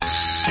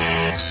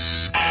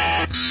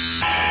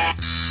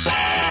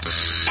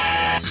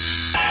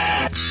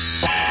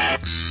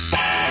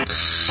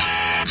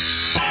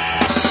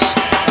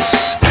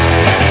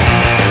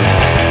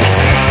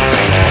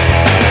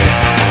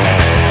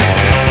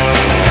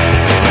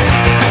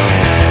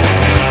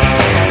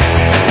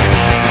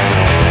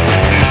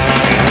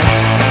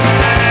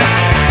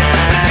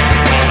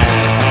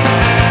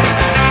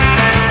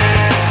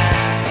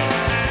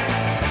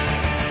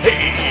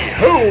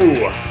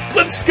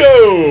Let's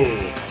go!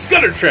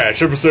 Gutter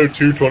Trash, episode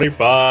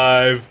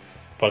 225.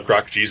 Punk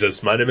Rock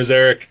Jesus. My name is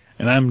Eric.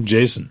 And I'm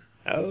Jason.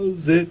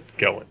 How's it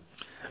going?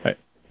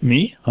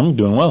 Me? I'm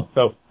doing well.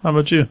 Oh. How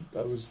about you?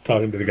 I was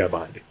talking to the guy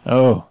behind you.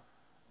 Oh.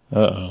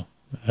 Uh-oh.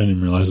 I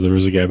didn't realize there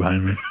was a guy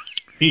behind me.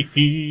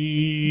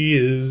 He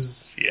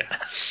is... yeah.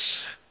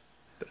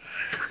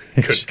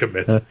 Couldn't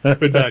commit.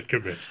 Could not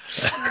commit.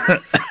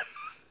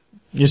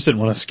 You just didn't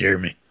want to scare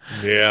me.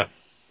 Yeah.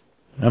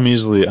 I'm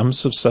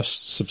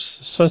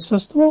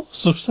susceptible?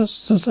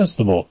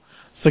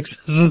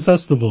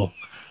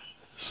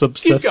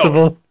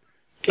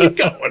 Keep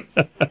going.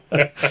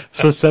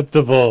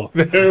 Susceptible.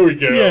 There we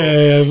go.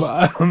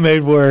 Yeah, I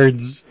made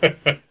words.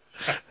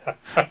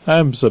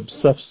 I'm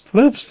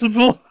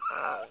susceptible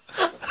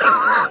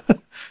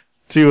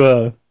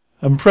to,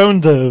 I'm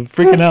prone to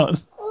freaking out.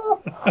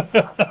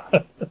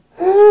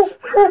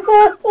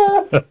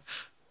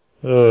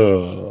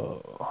 Oh.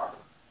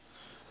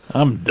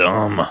 I'm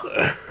dumb.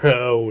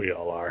 Oh, we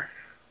all are.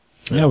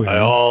 Yeah, we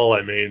are.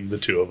 I mean the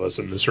two of us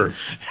in this room.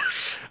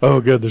 Oh,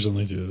 good. There's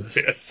only two of us.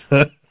 Yes.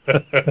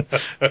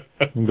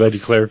 I'm glad you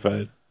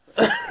clarified.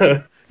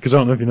 Because I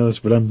don't know if you know this,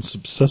 but I'm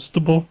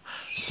susceptible.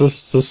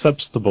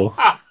 Susceptible.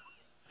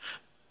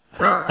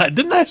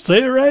 Didn't I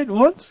say it right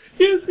once?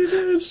 Yes, you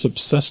did.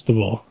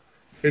 Susceptible.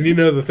 And you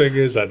know the thing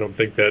is, I don't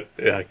think that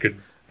I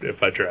could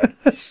if I tried.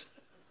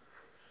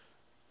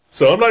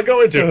 So I'm not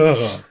going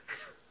to.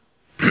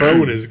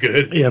 Prone is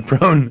good. Yeah,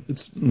 prone.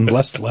 It's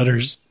less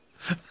letters.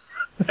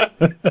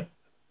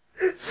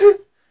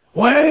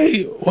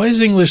 Why does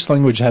English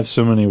language have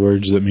so many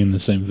words that mean the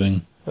same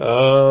thing?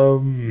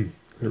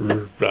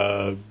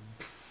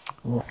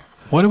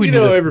 Why do we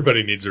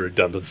everybody needs a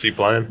redundancy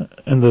plan.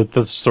 And the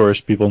thesaurus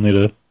people need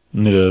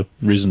a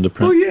reason to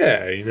print. Well,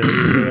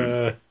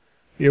 yeah,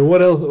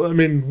 what else? I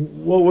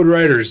mean, what would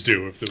writers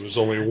do if there was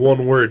only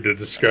one word to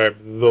describe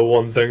the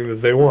one thing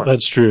that they want?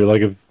 That's true.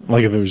 Like if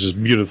it was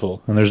just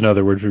beautiful, and there's no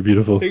other word for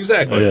beautiful.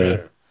 Exactly.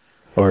 Yeah.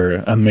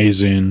 Or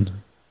amazing.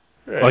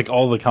 Right. Like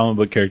all the comic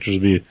book characters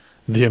would be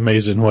the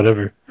amazing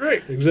whatever.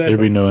 Right, exactly.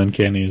 There'd be no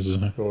uncannies.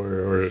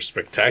 Or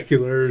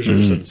spectaculars, or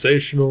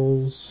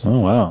sensationals. Oh,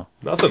 wow.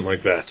 Nothing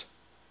like that.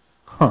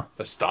 Huh.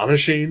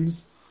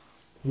 Astonishings.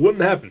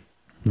 Wouldn't happen.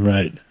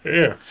 Right.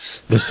 Yeah.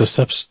 The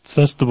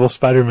susceptible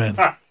Spider-Man.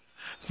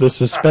 The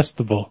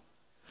susceptible.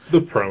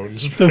 The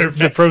prones.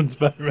 The prone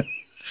Spider-Man.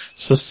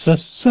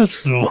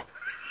 Susceptible.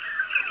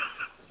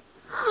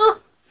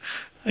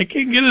 I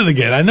can't get it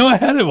again. I know I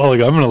had it a while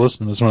ago. I'm going to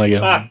listen to this when I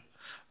get home.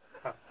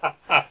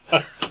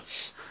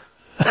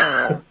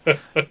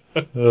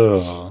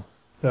 Oh.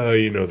 Oh,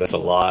 you know that's a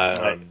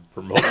lie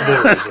for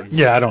multiple reasons.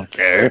 Yeah, I don't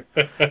care.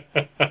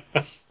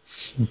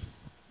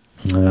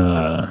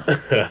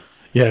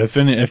 Yeah,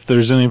 if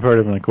there's any part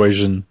of an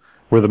equation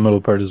where the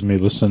middle part is me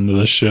listening to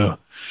this show,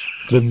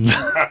 then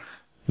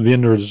the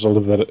end result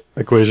of that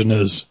equation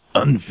is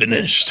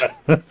unfinished.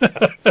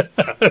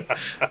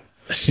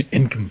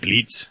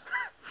 Incomplete.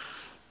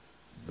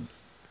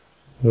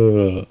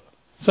 So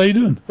how you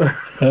doing?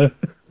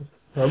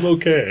 I'm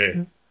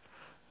okay.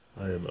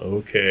 I am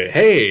okay.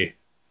 Hey!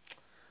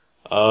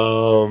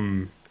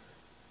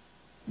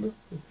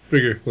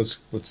 Figure,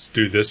 let's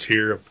do this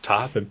here up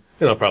top, and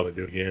I'll probably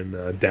do it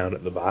again down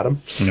at the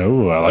bottom.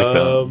 No, I like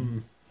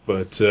that.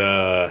 But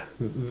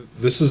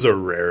this is a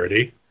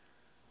rarity.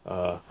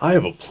 I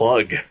have a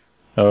plug.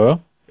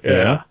 Oh?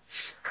 Yeah.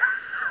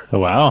 Oh,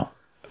 wow.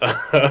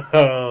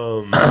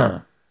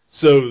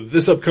 So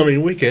this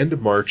upcoming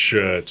weekend, March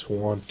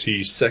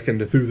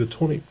 22nd through the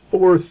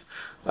 24th,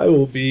 I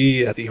will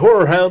be at the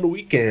Horror Hound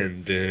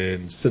Weekend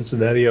in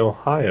Cincinnati,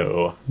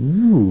 Ohio.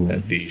 Ooh.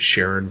 At the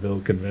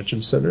Sharonville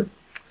Convention Center.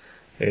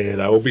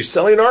 And I will be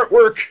selling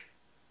artwork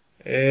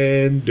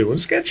and doing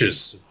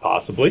sketches,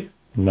 possibly.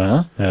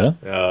 Yeah.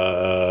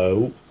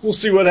 We'll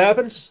see what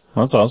happens.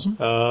 That's awesome.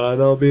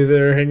 And I'll be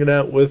there hanging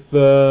out with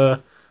our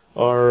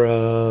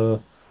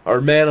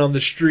man on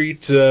the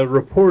street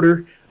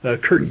reporter,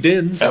 Kurt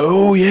Dins.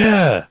 Oh,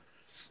 yeah.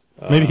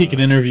 Maybe he can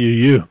interview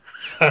you.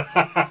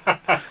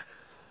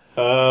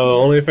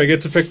 Only if I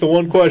get to pick the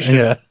one question.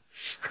 Yeah.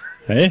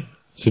 Hey,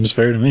 seems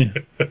fair to me.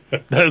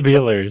 That would be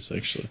hilarious,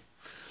 actually.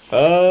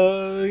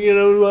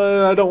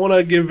 I don't want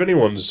to give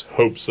anyone's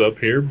hopes up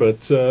here,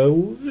 but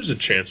there's a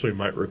chance we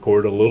might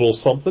record a little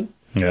something.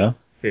 Yeah.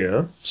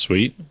 Yeah.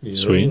 Sweet.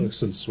 Sweet.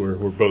 Since we're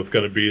both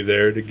going to be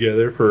there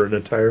together for an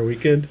entire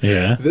weekend.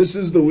 Yeah. This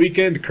is the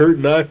weekend Kurt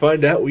and I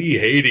find out we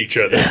hate each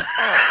other.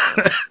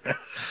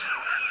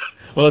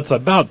 Well, it's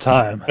about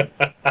time.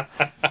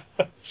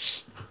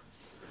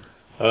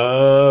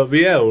 But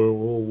yeah,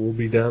 we'll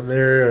be down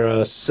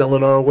there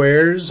selling our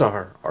wares,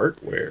 our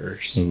art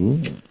wares,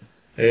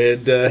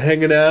 and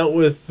hanging out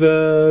with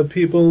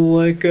people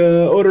like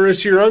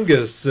Odorous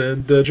Urungus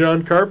and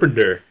John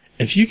Carpenter.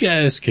 If you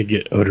guys could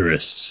get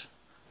Odorous,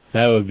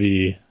 that would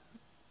be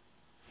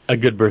a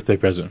good birthday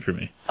present for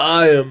me.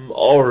 I am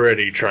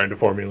already trying to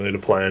formulate a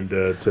plan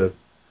to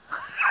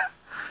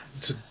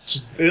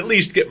at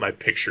least get my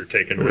picture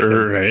taken with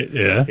him. Right,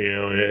 yeah. You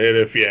know, and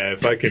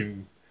if I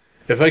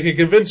can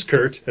convince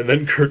Kurt, and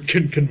then Kurt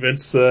can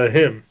convince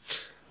him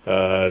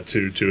to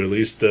at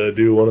least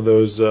do one of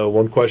those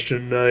one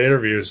question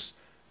interviews,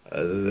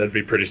 that'd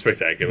be pretty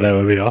spectacular. That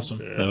would be awesome.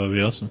 Yeah. That would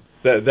be awesome.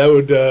 That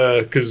would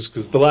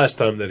because the last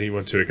time that he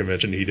went to a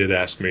convention, he did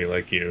ask me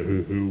like, you know,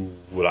 who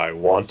would I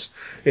want,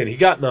 and he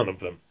got none of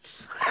them.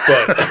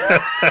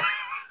 But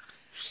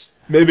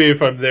maybe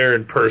if I'm there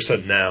in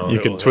person now, You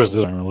can twist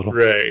his arm a little.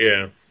 right?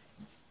 Yeah.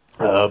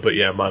 But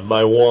yeah,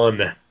 my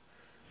one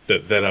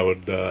that I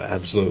would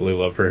absolutely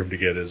love for him to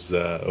get is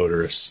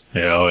Odorous.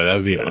 Yeah,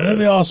 that'd be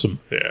awesome.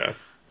 Yeah.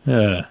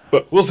 Yeah.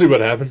 But we'll see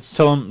what happens.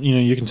 Tell him,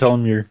 you can tell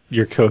him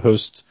your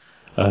co-host,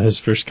 his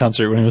first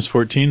concert when he was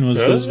 14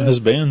 was his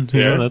band. You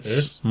know,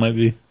 might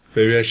be.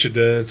 Maybe I should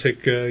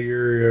take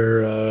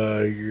your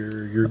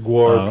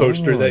Gwar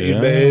poster that you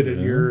made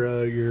and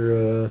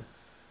your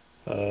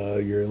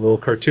little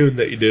cartoon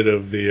that you did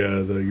of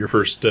your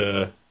first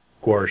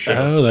Gwar show.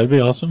 Oh, that'd be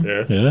awesome.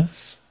 Yeah.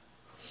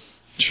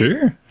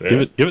 Sure.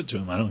 Yeah. Give it to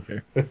him. I don't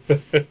care.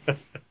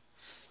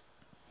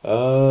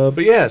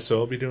 But yeah, so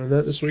I'll be doing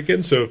that this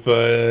weekend. So if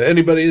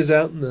anybody is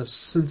out in the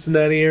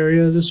Cincinnati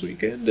area this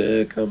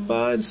weekend, come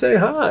by and say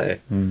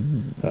hi.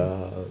 Mm-hmm.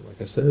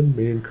 Like I said,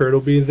 me and Kurt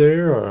will be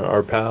there.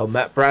 Our pal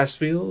Matt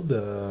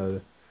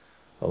Brassfield,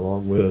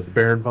 along with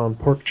Baron von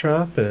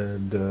Porkchop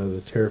and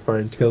the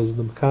Terrifying Tales of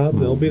the Macabre,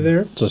 they'll be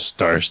there. It's a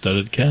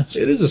star-studded cast.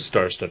 It is a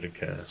star-studded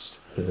cast,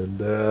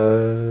 and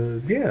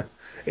yeah,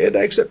 and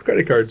I accept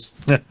credit cards.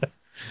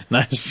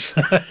 Nice.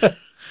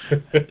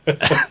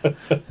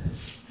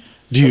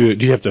 Do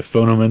you have to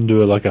phone them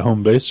into a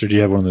home base, or do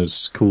you have one of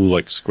those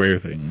cool square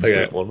things? I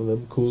got one of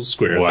them cool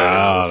square things.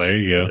 Wow, there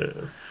you go.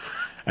 Yeah.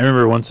 I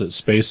remember once at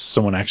Space,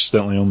 someone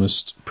accidentally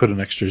almost put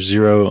an extra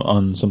 0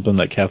 on something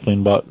that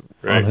Kathleen bought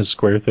on his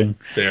square thing.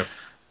 Yeah.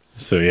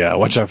 So yeah,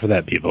 watch out for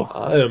that, people.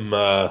 I am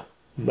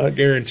not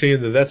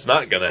guaranteeing that that's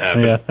not going to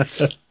happen. Yeah.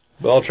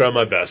 But I'll try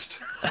my best.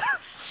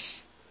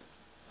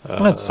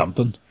 That's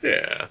something.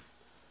 Yeah.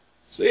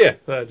 So yeah,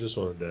 I just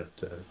wanted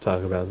to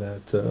talk about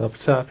that up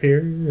top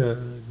here.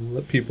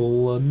 Let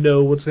people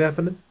know what's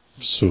happening.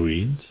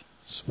 Sweet.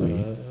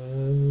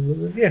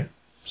 Yeah.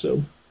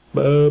 So,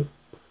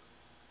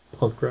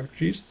 Punk Rock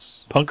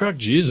Jesus. Punk Rock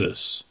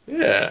Jesus.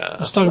 Yeah.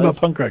 Let's talk about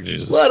Punk Rock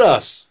Jesus. Let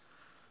us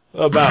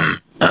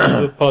about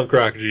the Punk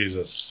Rock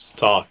Jesus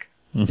talk.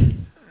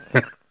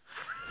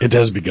 It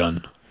has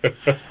begun.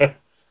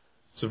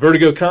 It's a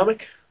Vertigo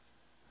comic.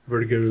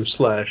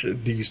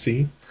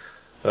 Vertigo/DC.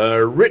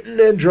 Written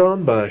and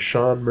drawn by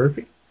Sean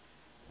Murphy.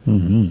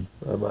 Mm-hmm.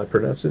 Am I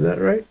pronouncing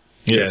that right?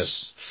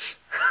 Yes.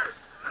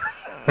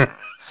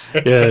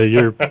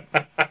 Yeah,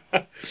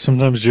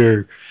 sometimes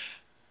you're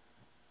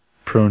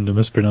prone to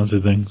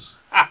mispronouncing things.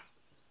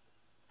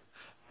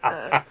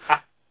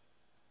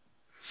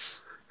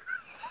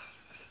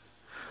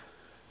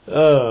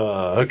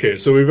 Okay,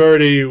 so we've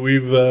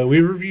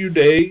reviewed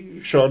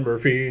a Sean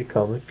Murphy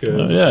comic.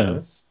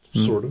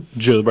 Sort of.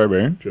 Joe the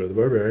Barbarian. Joe the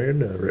Barbarian,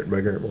 written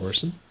by Grant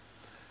Morrison.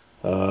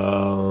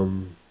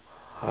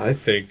 I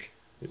think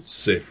it's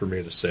safe for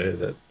me to say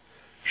that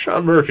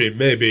Sean Murphy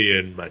may be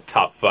in my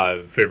top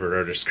 5 favorite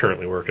artists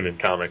currently working in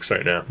comics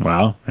right now.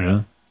 Wow,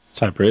 yeah. It's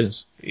high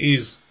praise.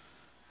 He's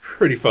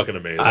pretty fucking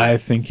amazing. I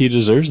think he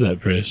deserves that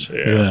praise.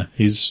 Yeah.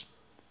 He's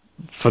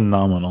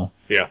phenomenal.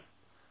 Yeah.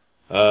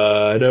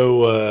 I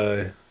know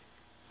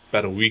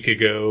about a week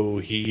ago,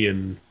 he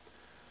and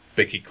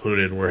Becky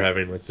Cloonan were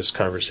having this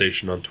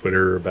conversation on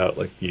Twitter about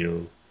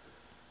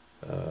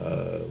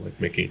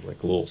making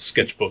little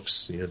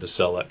sketchbooks, to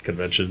sell at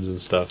conventions and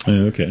stuff.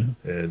 Yeah, okay.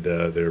 And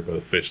they were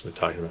both basically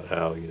talking about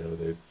how,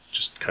 they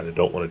just kind of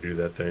don't want to do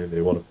that thing.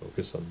 They want to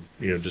focus on,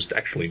 just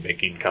actually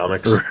making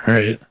comics.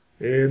 Right.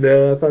 And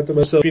I thought to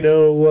myself,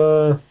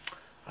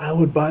 I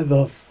would buy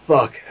the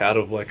fuck out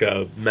of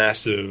a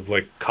massive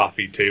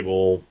coffee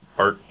table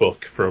art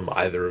book from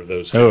either of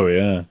those two. Oh,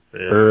 yeah.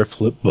 Or a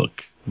flip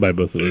book by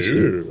both of those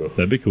two.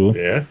 That'd be cool.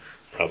 Yeah.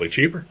 Probably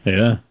cheaper.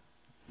 Yeah.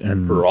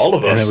 And for all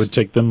of us. And it would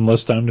take them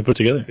less time to put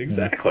together.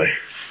 Exactly.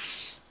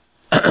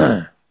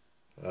 But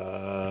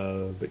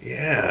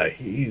yeah,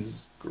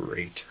 he's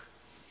great.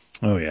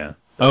 Oh, yeah.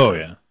 Oh,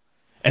 yeah.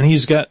 And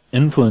he's got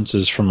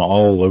influences from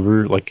all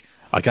over.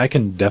 I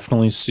can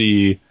definitely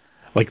see,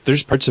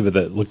 there's parts of it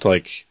that looked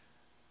like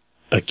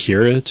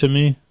Akira to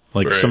me.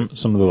 Some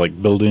of the,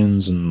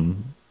 buildings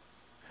and,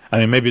 I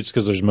mean, maybe it's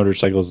because there's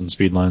motorcycles and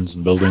speed lines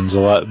and buildings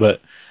a lot, but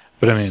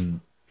I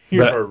mean.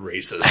 You're a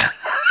racist.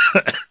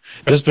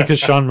 Just because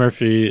Sean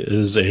Murphy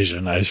is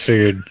Asian, I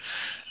figured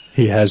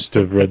he has to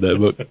have read that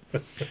book.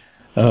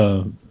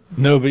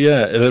 No, but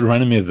yeah, it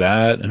reminded me of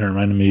that, and it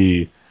reminded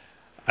me,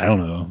 I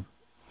don't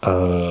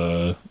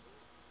know.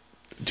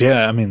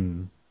 Yeah, I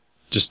mean,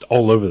 just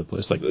all over the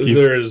place. Like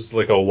There is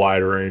like a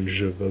wide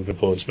range of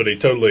influence, but he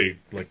totally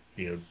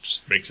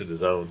just makes it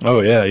his own.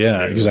 Oh yeah,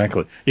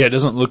 exactly. Yeah, it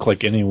doesn't look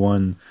like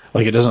anyone.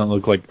 Like it doesn't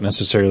look like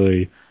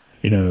necessarily,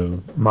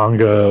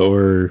 manga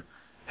or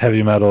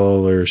heavy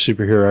metal or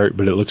superhero art,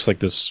 but it looks like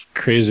this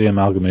crazy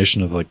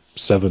amalgamation of like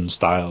 7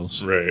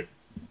 styles. Right.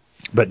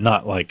 But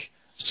not like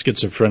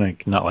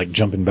schizophrenic, not like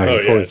jumping back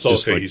and forth. It's all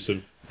just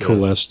cohesive. Like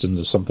coalesced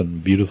into something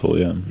beautiful.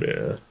 Yeah.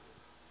 Yeah.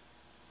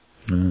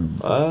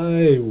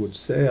 I would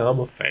say I'm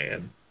a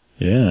fan.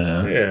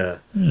 Yeah. Yeah.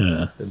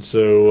 Yeah. And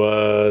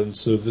so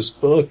this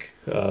book,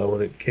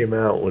 when it came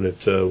out, when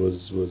it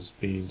was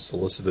being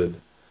solicited,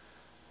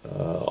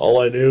 all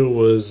I knew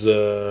was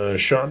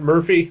Sean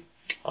Murphy.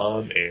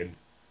 I'm in.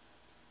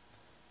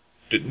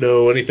 Didn't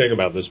know anything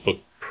about this book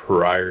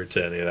prior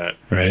to any of that.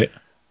 Right.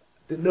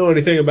 Didn't know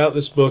anything about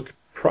this book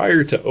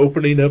prior to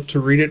opening up to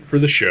read it for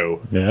the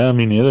show. Yeah,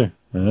 me neither.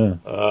 Yeah.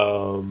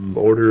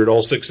 Ordered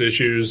all 6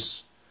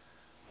 issues.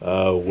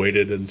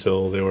 Waited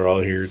until they were all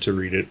here to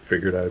read it.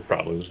 Figured I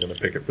probably was going to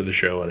pick it for the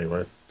show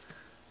anyway.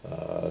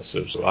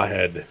 So I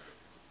had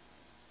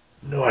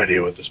no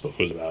idea what this book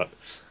was about.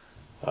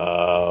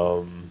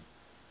 I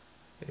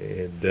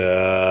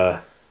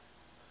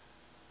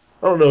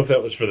don't know if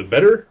that was for the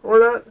better or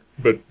not,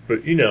 but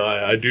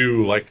I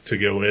do like to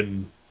go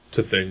into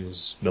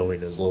things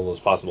knowing as little as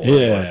possible.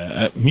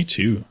 Yeah, me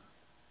too.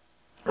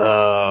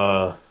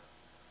 But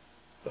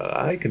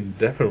I can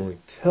definitely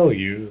tell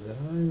you that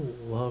I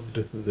loved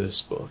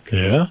this book.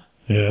 Yeah?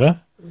 Yeah?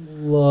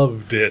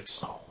 Loved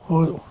it.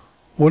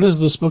 What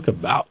is this book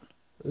about?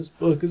 This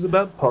book is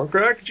about punk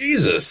rock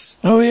Jesus.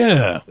 Oh,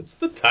 yeah. It's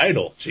the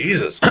title.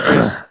 Jesus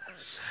Christ.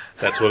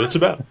 That's what it's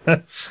about.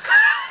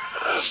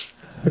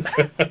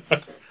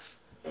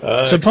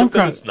 So punk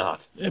rock, it's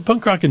not.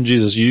 Punk rock and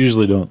Jesus, you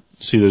usually don't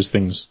see those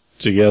things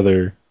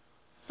together.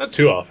 Not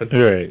too often.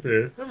 Right.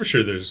 Yeah, I'm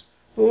sure there's...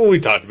 Well, we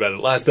talked about it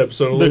last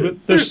episode a little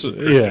bit. There's some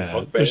Christian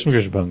punk bands. There's some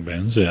Christian punk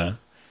bands, yeah.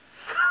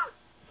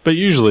 But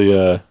usually,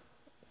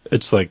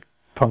 it's like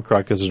punk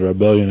rock is a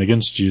rebellion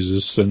against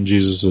Jesus, and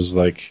Jesus is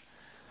like,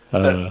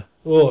 well,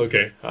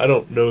 okay. I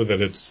don't know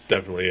that it's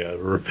definitely a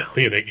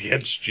rebellion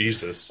against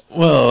Jesus.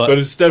 Well, but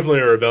it's definitely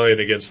a rebellion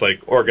against, like,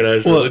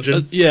 organized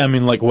religion. Yeah, I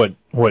mean, like, what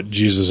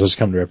Jesus has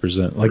come to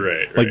represent. Like,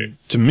 right.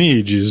 Like, to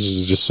me, Jesus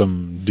is just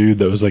some dude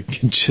that was like,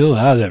 chill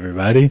out,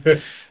 everybody.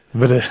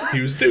 But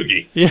he was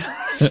Doogie. Yeah.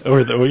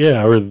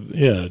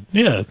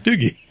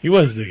 Doogie. He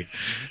was Doogie.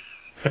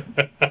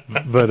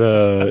 But,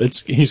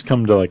 he's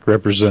come to, like,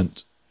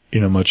 represent,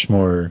 much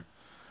more,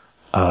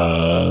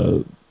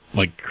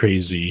 like,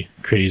 crazy,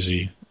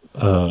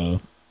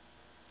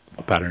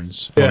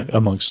 patterns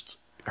amongst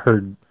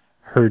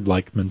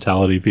herd-like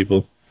mentality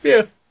people.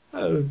 Yeah.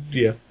 I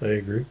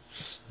agree.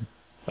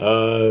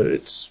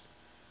 It's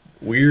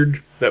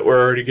weird that we're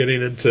already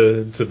getting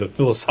into the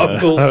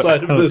philosophical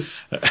side of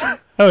this.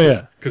 Oh,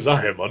 yeah. Because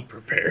I am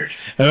unprepared.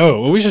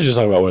 Oh, well, we should just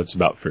talk about what it's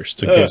about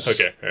first. Okay,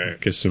 all right. In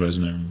case somebody's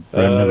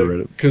never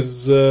read it.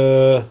 Because,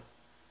 all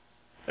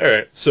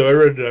right, so I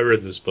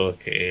read this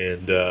book,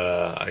 and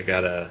I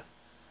gotta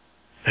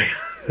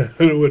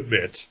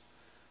admit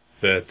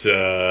that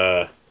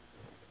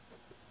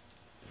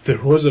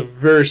there was a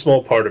very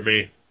small part of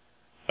me,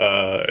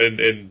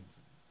 and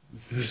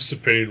this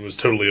opinion was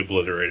totally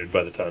obliterated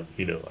by the time,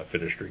 I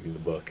finished reading the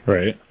book.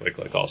 Right.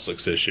 Like all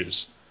 6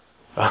 issues.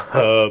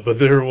 But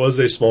there was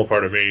a small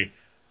part of me,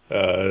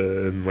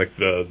 in like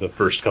the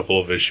first couple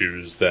of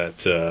issues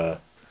that,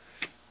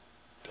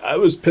 I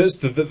was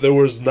pissed that there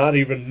was not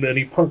even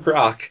any punk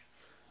rock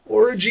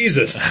or a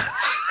Jesus.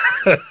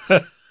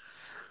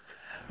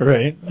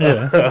 Right.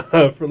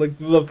 Yeah. For like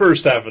the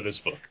first half of this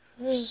book.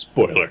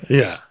 Spoiler.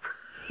 Yeah.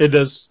 It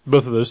does,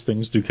 both of those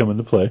things do come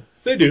into play.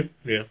 They do,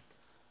 yeah.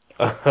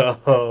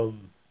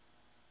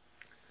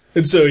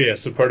 And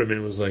so part of me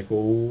was like,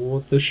 well,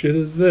 what the shit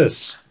is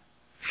this?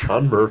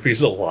 Sean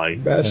Murphy's a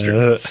lying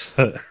bastard.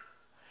 But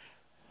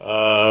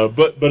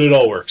it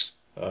all works.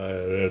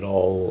 It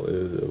all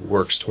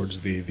works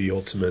towards the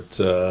ultimate,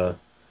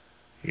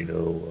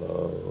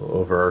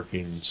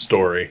 overarching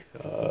story.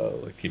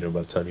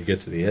 By the time you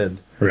get to the end.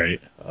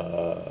 Right.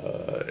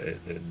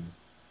 And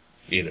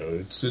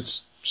it's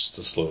just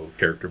a slow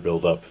character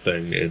build-up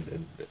thing,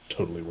 and it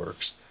totally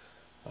works.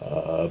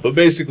 But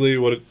basically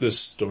what this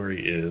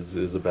story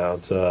is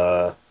about,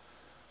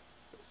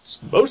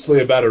 it's mostly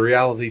about a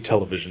reality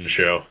television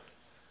show,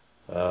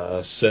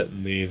 set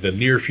in the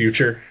near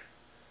future,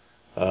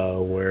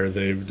 where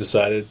they've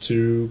decided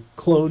to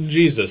clone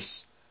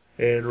Jesus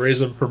and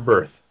raise him from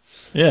birth.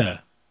 Yeah.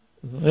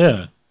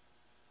 Yeah.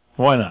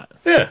 Why not?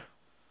 Yeah.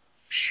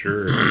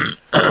 Sure.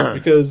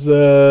 Because,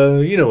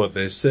 you know what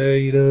they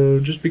say,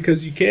 just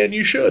because you can,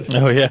 you should.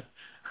 Oh, yeah.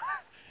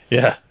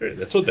 Yeah. Right,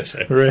 that's what they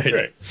say.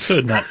 Right.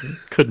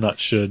 Could not,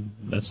 should.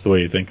 That's the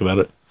way you think about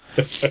it.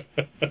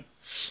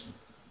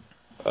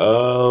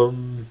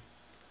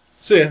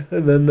 So yeah,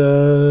 and then,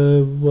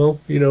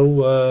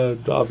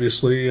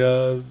 obviously,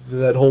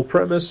 that whole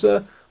premise,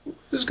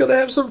 is going to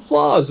have some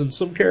flaws, and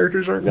some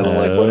characters aren't going to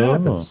like what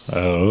happens.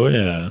 Oh,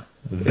 yeah.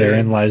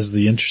 Therein lies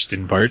the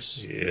interesting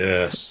parts.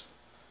 Yes.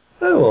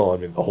 Well, I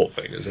mean, the whole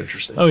thing is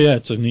interesting. Oh, yeah,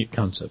 it's a neat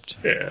concept.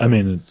 Yeah. I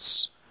mean,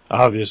 it's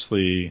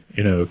obviously,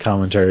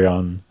 commentary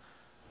on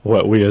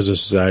what we as a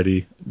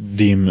society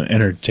deem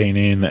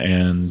entertaining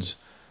and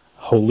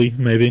holy,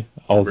 maybe,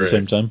 all at the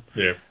same time.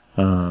 Yeah.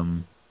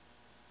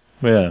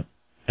 Yeah.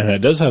 And it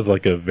does have,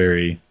 like, a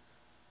very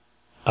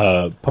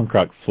punk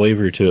rock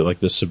flavor to it, like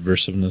the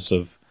subversiveness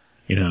of,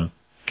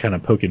 kind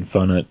of poking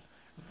fun at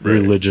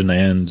religion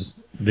and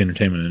the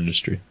entertainment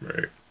industry.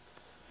 Right.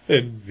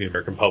 And the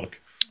American public.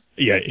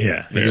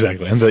 Yeah,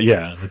 exactly. And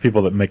the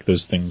people that make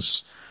those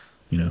things,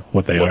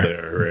 what they are. They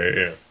are, right,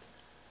 yeah.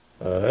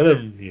 And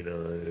then,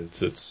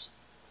 it's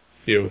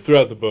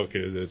throughout the book,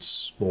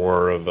 it's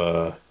more of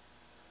a,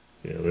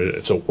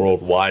 it's a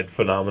worldwide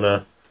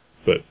phenomena,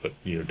 but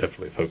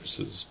definitely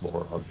focuses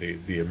more on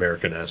the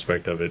American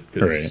aspect of it,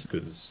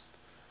 because,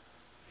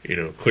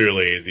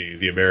 clearly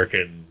the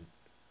American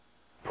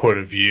point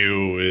of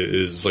view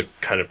is like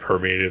kind of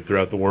permeated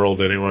throughout the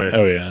world anyway.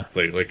 Oh yeah.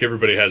 Like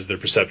everybody has their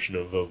perception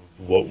of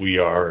what we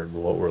are and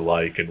what we're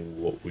like and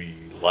what we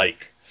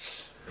like.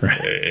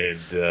 Right.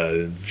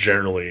 And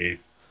generally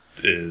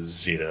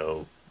is,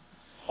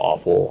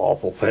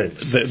 awful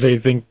things. They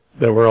think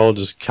that we're all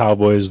just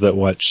cowboys that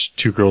watch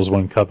Two Girls,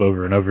 One Cup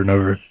over and over and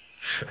over.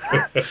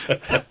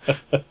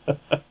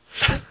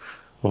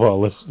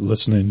 While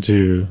listening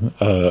to,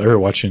 or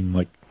watching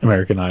like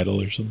American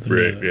Idol or something.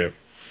 Right, like yeah.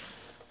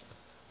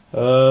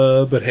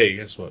 But hey,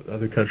 guess what?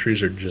 Other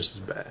countries are just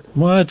as bad.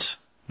 What?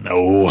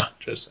 No.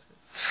 Just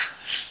saying.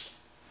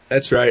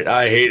 That's right.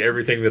 I hate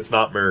everything that's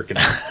not American.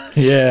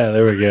 Yeah,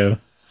 there we go.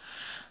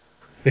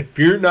 If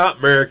you're not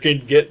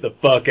American, get the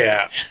fuck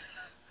out.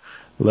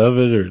 Love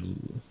it or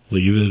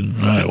leave it.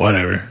 Right,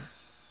 whatever.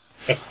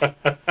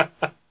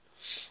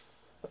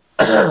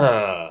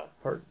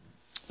 Pardon.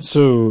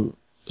 So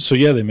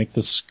yeah, they make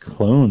this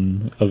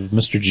clone of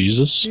Mr.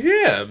 Jesus.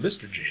 Yeah,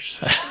 Mr.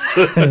 Jesus.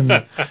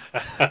 And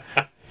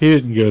he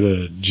didn't go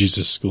to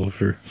Jesus school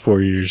for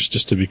 4 years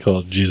just to be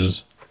called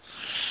Jesus.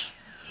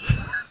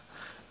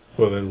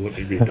 Well, then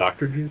wouldn't he be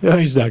Dr. Jesus? Yeah,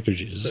 he's Dr.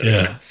 Jesus.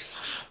 Yeah.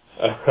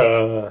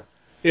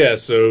 Yeah,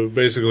 so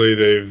basically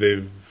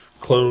they've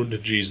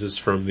cloned Jesus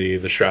from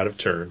the Shroud of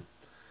Turin.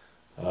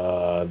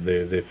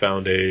 They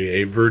found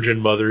a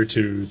virgin mother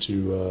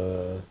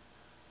to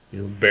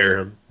bear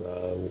him,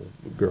 a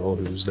girl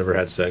who's never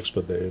had sex,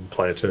 but they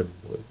implant him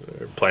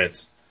with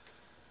implants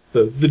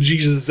the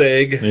Jesus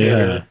egg.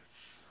 Yeah.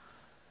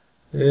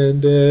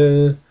 And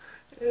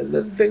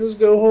then things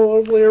go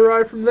horribly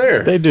awry from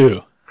there. They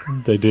do.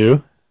 They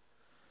do.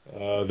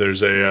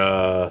 There's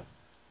a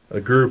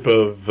group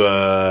of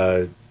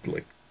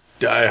like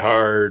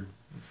diehard,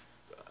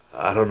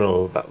 I don't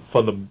know about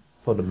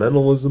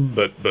fundamentalism,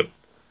 but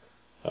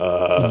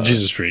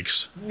Jesus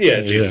freaks.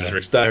 Yeah, Jesus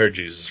freaks, diehard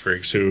Jesus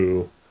freaks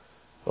who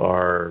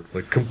are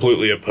like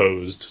completely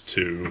opposed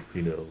to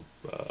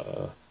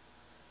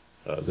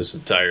this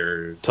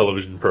entire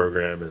television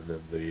program and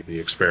then the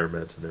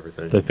experiments and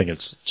everything. They think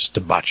it's just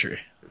debauchery.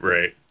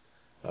 Right.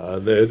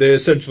 They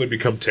essentially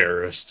become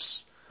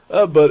terrorists,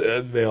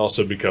 but they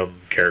also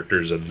become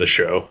characters in the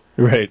show.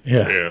 Right.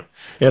 Yeah. Yeah.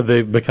 Yeah.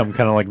 They become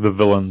kind of like the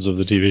villains of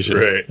the TV show.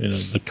 Right.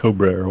 The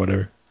Cobra or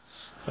whatever.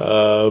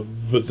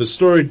 But the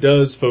story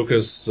does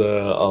focus a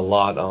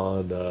lot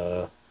on,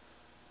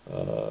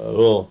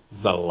 well,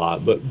 not a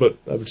lot, but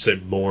I would say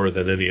more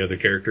than any other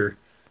character,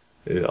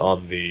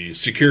 on the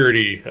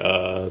security,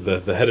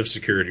 the head of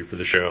security for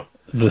the show.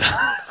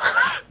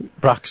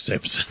 Brock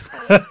Simpson.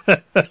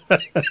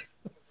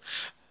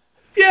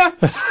 Yeah.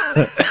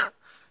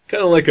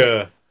 Kind of like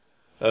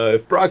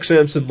if Brock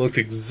Sampson looked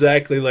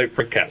exactly like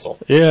Frank Castle.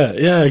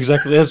 Yeah,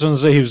 exactly. That's what I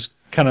was going to say. He was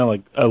kind of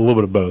like a little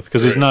bit of both,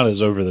 because he's not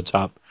as over the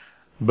top,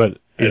 but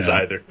as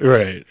either.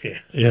 Right.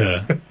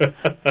 Yeah.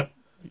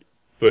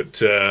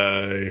 But,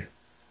 and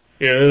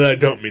I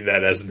don't mean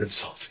that as an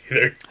insult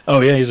either. Oh,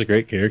 yeah, he's a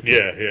great character.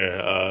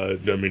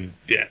 Yeah. I mean,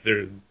 yeah,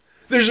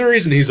 there's a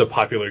reason he's a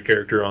popular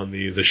character on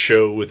the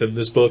show within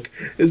this book,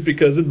 is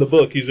because in the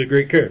book he's a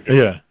great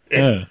character.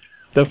 Yeah,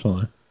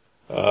 definitely.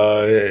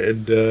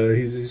 And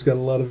he's got a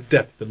lot of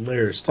depth and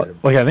layers to him.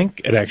 Like, I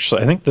think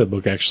the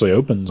book actually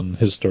opens on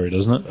his story,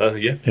 doesn't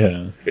it?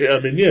 Yeah. I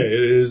mean, yeah, it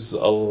is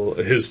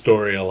his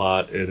story a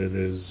lot, and it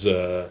is,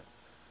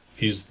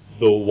 he's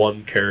the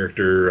one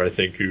character, I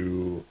think,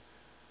 who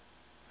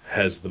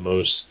has the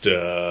most,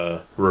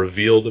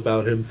 revealed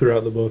about him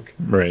throughout the book.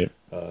 Right.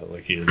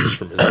 Like, just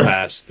from his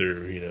past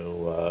through,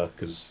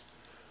 because,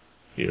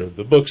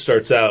 the book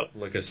starts out,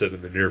 like I said,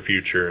 in the near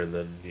future, and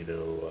then,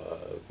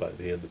 by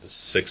the end of the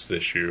 6th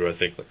issue, I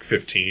think like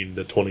 15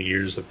 to 20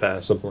 years have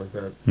passed, something like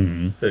that.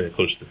 Mm-hmm.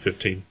 Close to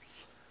 15.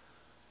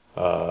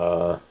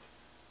 But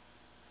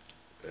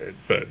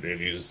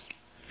he's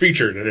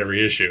featured in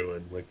every issue,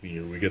 and like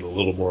we get a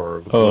little more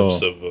of a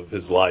glimpse of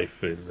his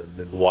life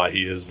and why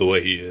he is the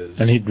way he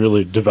is. And he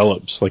really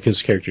develops, like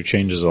his character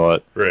changes a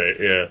lot. Right,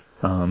 yeah.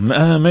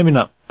 Maybe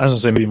not. I was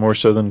gonna say maybe more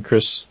so than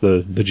Chris,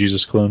 the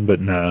Jesus clone,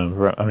 but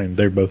no. I mean,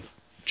 they're both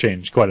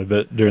changed quite a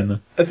bit during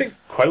the. I think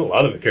quite a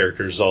lot of the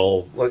characters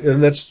all like,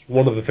 and that's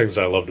one of the things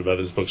I loved about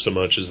this book so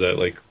much is that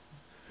like,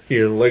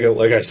 you know,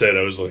 like I said,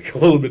 I was like a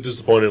little bit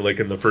disappointed. Like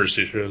in the first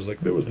issue, I was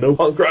like, there was no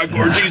punk rock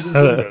or Jesus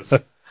in this.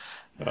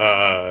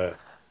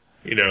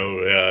 You know,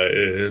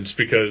 it's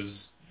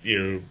because you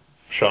know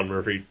Sean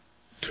Murphy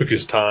took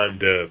his time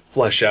to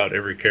flesh out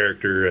every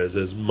character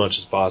as much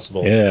as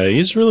possible. Yeah,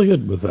 he's really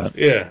good with that.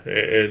 Yeah,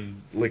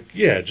 and like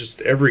just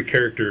every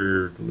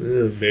character,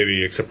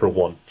 maybe except for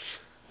one,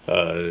 you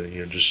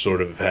know, just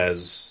sort of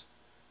has,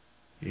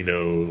 you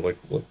know, like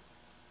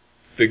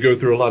they go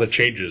through a lot of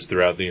changes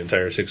throughout the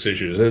entire 6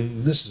 issues,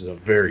 and this is a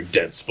very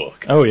dense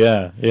book. Oh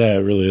yeah,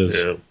 it really is.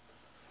 Yeah,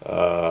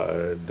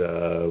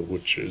 and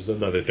which is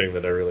another thing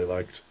that I really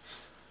liked.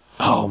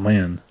 Oh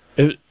man,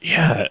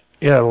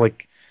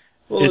 like.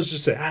 Well, let's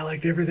just say I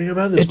liked everything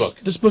about this book.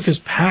 This book is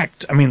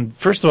packed. I mean,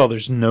 first of all,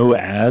 there's no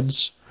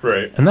ads.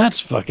 Right. And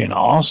that's fucking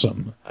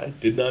awesome. I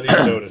did not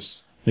even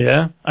notice.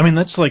 Yeah? I mean,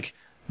 that's like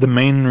the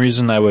main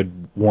reason I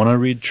would want to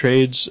read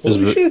trades is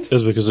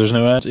because there's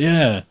no ads.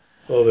 Yeah.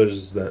 Well,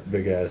 there's that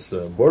big-ass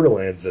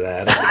Borderlands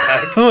ad on the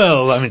back.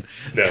 Well, I mean,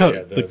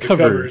 the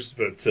covers,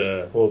 but,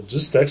 well,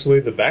 just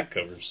actually the back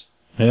covers.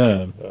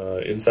 Yeah.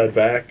 Inside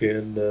back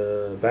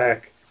and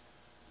back,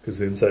 because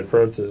the inside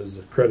front is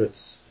the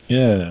credits.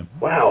 Yeah.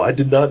 Wow, I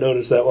did not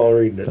notice that while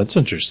reading it. That's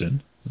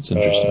interesting.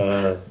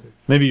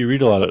 Maybe you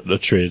read a lot of the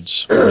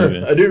trades.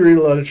 Maybe. I do read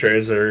a lot of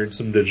trades. I read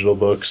some digital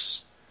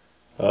books.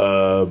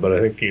 But I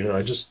think, you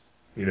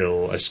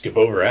know, I skip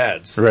over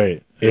ads.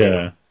 Right.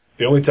 Yeah.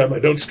 The only time I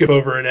don't skip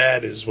over an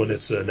ad is when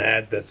it's an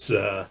ad that's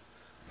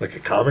like a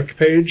comic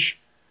page,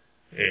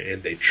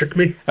 and they trick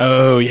me.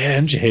 Oh, yeah,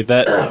 didn't you hate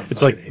that?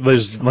 It's like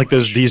those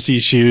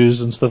DC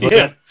shoes and stuff like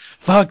that.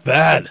 Fuck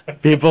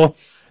that, people.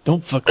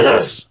 Don't fuck with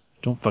us.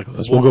 Don't fuck with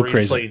us. We'll go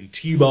crazy. Playing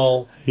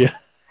T-ball. Yeah.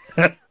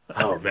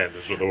 Oh, man,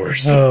 those were the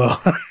worst. Oh.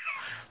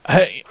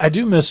 I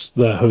do miss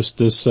the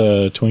Hostess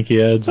Twinkie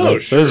ads. Oh,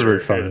 sure. Those were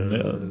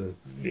fun.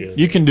 Yeah.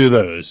 You can do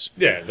those.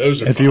 Yeah,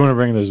 those are if fun. you want to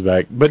bring those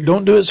back. But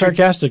don't do it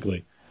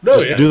sarcastically.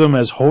 No, Just do them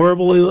as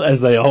horribly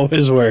as they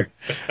always were.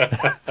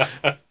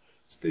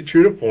 Stay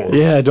true to form.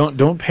 Yeah,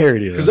 don't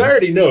parody them. Because I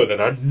already know that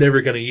I'm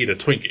never going to eat a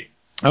Twinkie.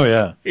 Oh,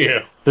 yeah.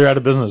 Yeah. They're out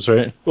of business,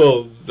 right?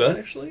 Well,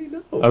 actually,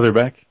 no. Oh, they're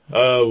back?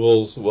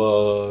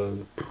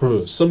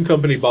 Some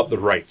company bought the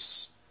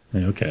rights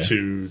okay.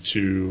 to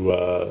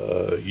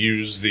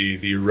use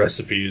the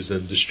recipes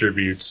and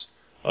distribute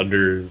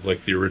under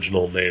like the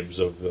original names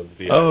of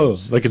the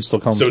items. They can still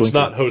call them So Twinkie. it's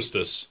not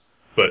Hostess,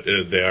 but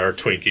they are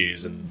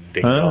Twinkies and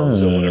Ding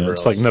Dongs and whatever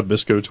it's else. It's like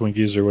Nabisco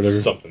Twinkies or whatever.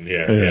 Something,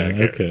 yeah.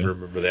 I can't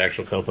remember the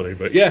actual company,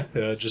 but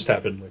it just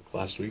happened like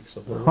last week.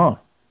 Something. Huh.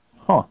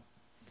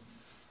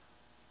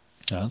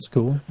 That's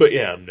cool. But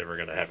yeah, I'm never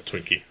gonna have a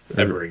Twinkie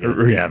ever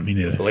again. Yeah, me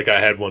neither. Like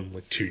I had one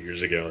like 2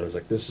 years ago, and I was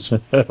like, "This is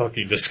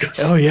fucking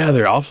disgusting." Oh yeah,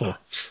 they're awful.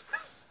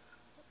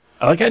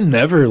 I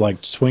never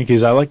liked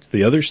Twinkies. I liked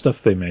the other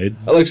stuff they made.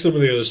 I like some of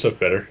the other stuff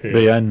better. Yeah.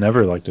 But yeah, I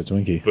never liked a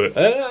Twinkie. But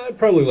I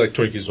probably liked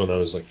Twinkies when I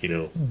was like,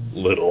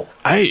 little.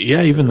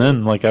 Even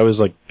then, like I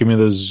was like, give me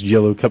those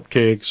yellow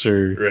cupcakes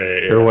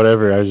or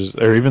whatever.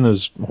 Or even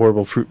those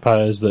horrible fruit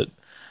pies that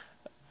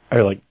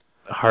are like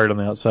hard on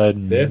the outside.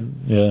 And,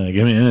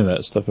 give me any of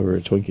that stuff over a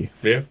Twinkie.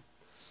 Yeah.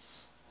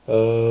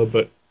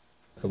 But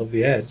I love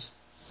the ads.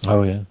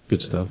 Oh yeah,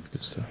 good stuff.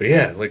 But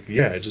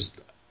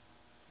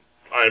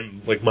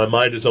I'm like, my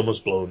mind is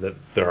almost blown that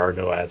there are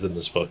no ads in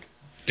this book.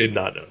 Did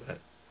not know that.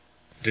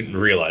 Didn't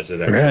realize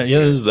it. Actually. Yeah,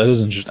 that is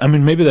interesting. I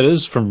mean, maybe that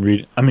is from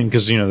reading. I mean,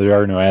 because there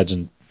are no ads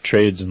in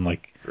trades and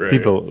like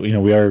people.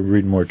 We are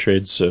reading more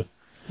trades, so.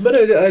 But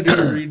I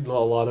do read a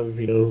lot of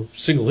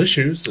single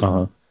issues.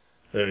 And,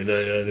 I mean,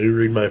 I do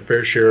read my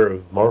fair share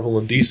of Marvel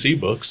and DC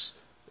books,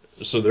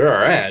 so there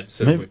are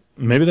ads. And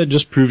maybe that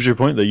just proves your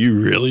point that you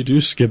really do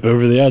skip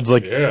over the ads.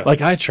 Like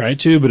I try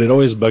to, but it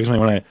always bugs me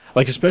when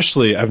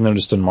especially I've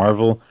noticed in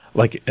Marvel,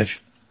 like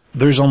if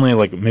there's only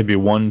like maybe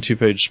 1-2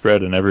 page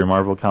spread in every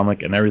Marvel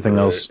comic, and everything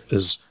else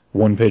is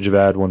 1 page of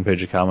ad, 1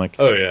 page of comic.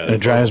 Oh yeah, and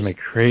it drives me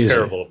crazy.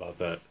 Terrible about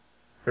that.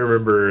 I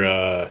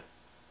remember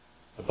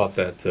about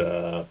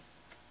that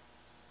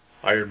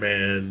Iron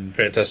Man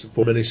Fantastic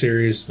Four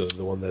miniseries,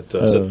 the one that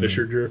Seth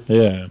Fisher drew.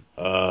 Yeah.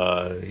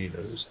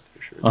 Seth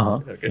Fisher.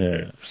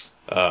 Okay.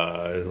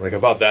 Yeah. Like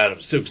about that, I'm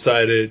so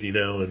excited,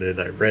 and then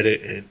I read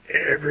it, and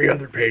every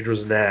other page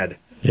was an ad.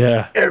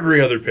 Yeah.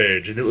 Every other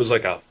page, and it was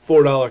like a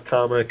 $4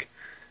 comic.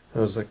 I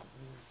was like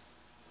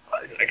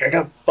I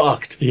got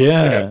fucked.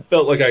 Yeah. Like I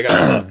felt like I got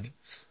fucked.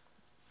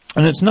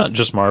 And it's not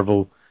just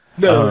Marvel.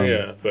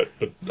 No, but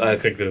I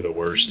think they're the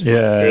worst.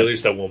 Yeah. Or at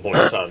least at one point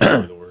in time, they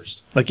were the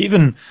worst.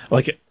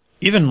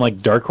 Even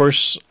Dark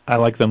Horse, I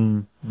like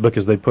them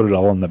because they put it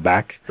all in the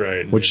back.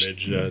 Right. Which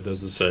Image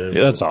does the same.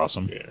 Yeah, that's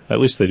awesome. Yeah. At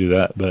least they do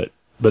that,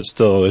 but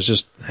still, it's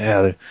just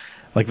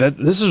like that.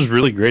 This is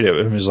really great.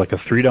 It was like a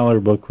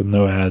 $3 book with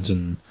no ads,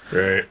 and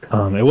right.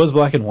 It was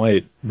black and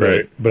white,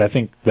 right? But I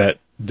think that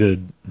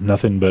did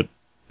nothing but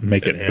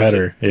make it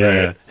better. It.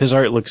 Yeah, right. His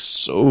art looks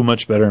so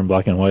much better in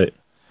black and white.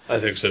 I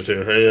think so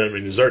too. I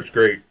mean, his art's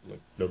great, like,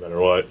 no matter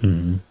what.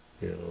 Mm-hmm.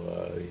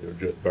 Joe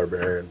the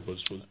Barbarian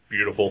was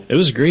beautiful. It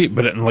was great,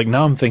 but like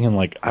now I'm thinking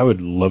like I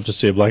would love to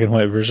see a black and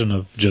white version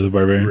of Joe the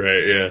Barbarian.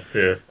 Right?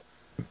 Yeah.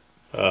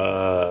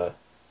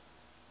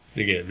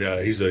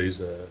 Again, he's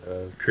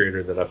a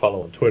creator that I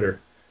follow on Twitter,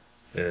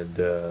 and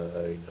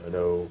I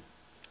know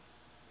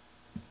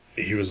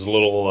he was a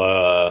little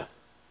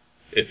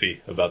iffy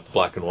about the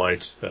black and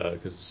white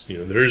because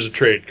there is a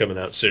trade coming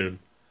out soon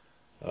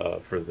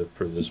for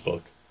this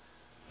book.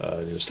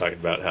 And he was talking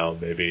about how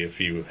maybe if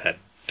you had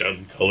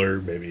done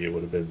color, maybe it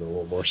would have been a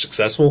little more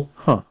successful.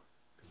 Huh.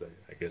 Because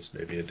I guess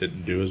maybe it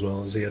didn't do as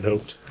well as he had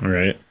hoped.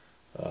 Right.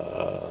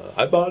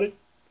 I bought it.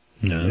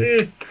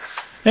 No.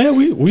 Yeah,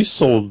 we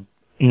sold,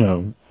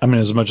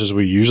 as much as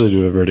we usually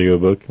do a Vertigo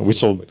book, we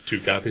sold like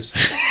 2 copies.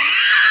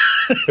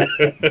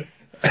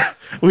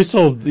 We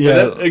sold,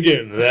 yeah.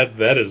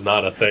 That is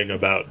not a thing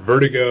about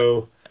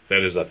Vertigo.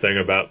 That is a thing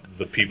about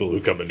the people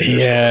who come into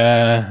your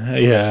store.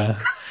 Yeah.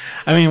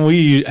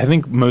 I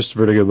think most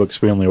Vertigo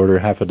books we only order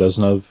half a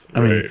dozen of.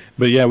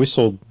 But yeah, we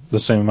sold the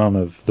same amount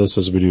of this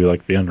as we do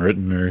like the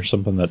Unwritten or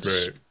something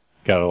that's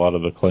got a lot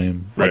of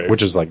acclaim,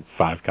 which is like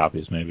 5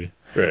 copies maybe.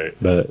 Right.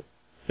 But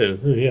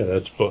yeah,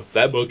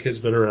 that book has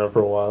been around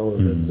for a while,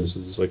 and then this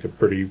is like a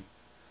pretty,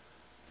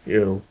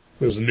 it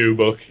was a new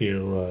book,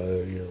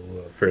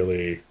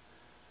 fairly.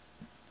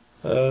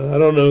 I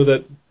don't know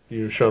that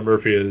Sean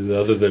Murphy,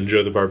 other than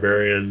Joe the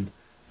Barbarian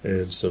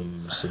and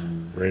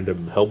some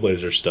random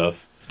Hellblazer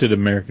stuff. Did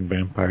American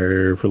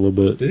Vampire for a little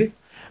bit. Did he?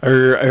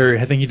 Or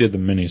I think he did the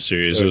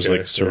miniseries. Okay, it was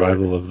like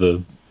Survival of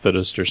the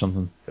Fittest or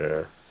something.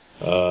 Yeah.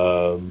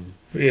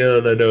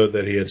 And I know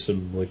that he had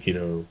some,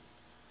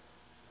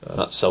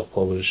 not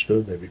self-published,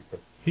 maybe.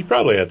 He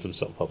probably had some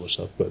self-published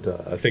stuff, but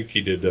I think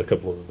he did a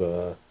couple of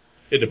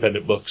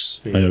independent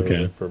books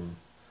from,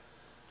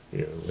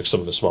 like some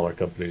of the smaller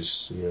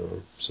companies,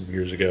 some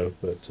years ago.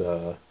 But,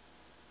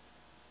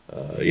 I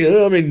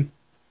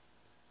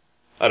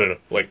don't know.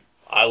 Like,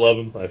 I love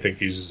him. I think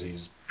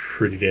he's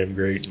pretty damn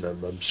great, and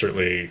I'm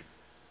certainly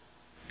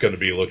going to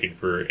be looking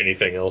for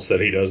anything else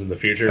that he does in the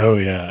future. Oh,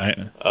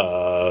 yeah.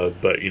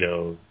 But,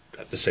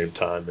 at the same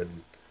time,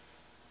 and,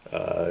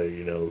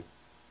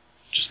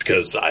 just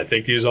because I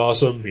think he's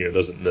awesome,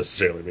 doesn't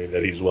necessarily mean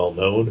that he's well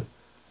known.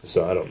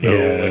 So I don't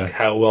know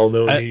how well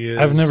known he is.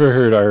 I've never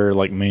heard our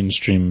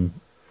mainstream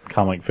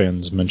comic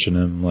fans mention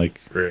him. Right.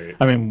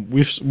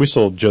 We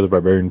sold Joe the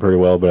Barbarian pretty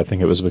well, but I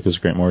think it was because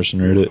Grant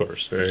Morrison wrote it. Of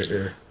course, right?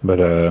 Yeah.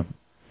 But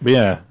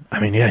yeah,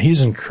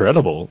 he's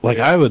incredible.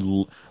 I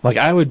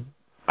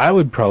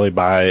would probably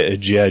buy a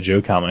G.I.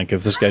 Joe comic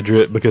if this guy drew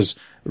it, because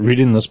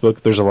reading this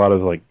book, there's a lot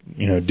of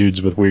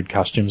dudes with weird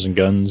costumes and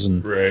guns,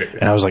 and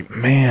I was like,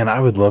 man, I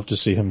would love to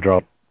see him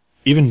draw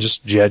even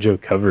just G.I. Joe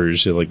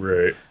covers. That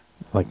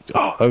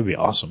would be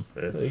awesome.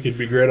 Yeah, he could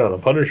be great on a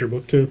Punisher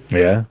book too.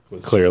 Yeah,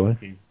 clearly.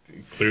 He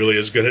clearly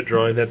is good at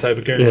drawing that type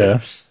of character. Yeah.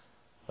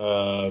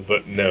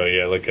 But no,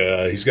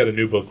 he's got a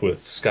new book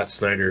with Scott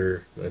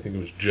Snyder. I think it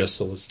was just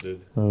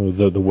solicited. Oh,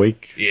 the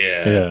Wake.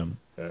 Yeah.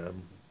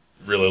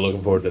 Really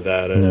looking forward to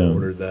that. I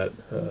ordered that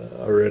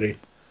already.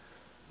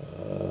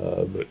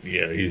 But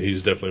yeah,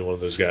 he's definitely one of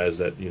those guys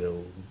that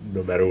no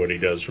matter what he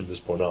does from this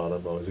point on,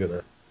 I'm always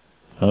gonna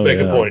make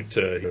a point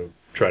to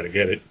try to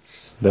get it.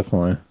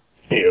 Definitely.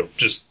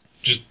 Just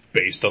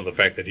based on the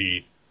fact that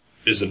he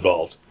is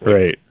involved.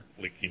 Right.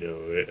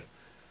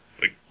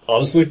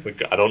 Honestly,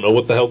 I don't know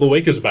what the hell the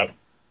Wake is about.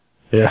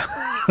 Yeah.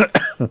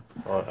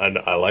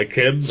 I like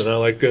him, and I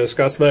like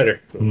Scott Snyder.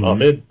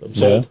 I'm in. I'm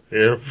sold.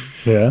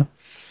 Yeah.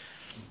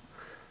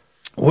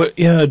 What?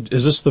 Yeah.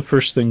 Is this the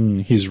first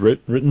thing he's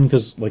written?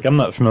 Because I'm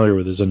not familiar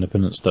with his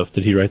independent stuff.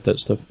 Did he write that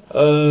stuff?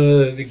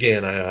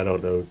 Again, I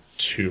don't know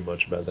too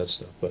much about that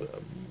stuff, but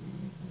I'm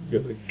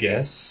gonna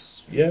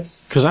guess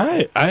yes. Because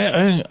I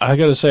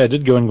gotta say, I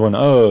did go and going,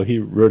 oh, he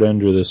wrote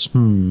under this,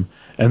 and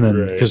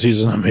then because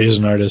he's an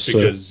amazing artist.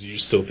 Because you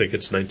still think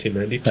it's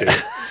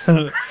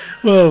 1992.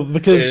 Well,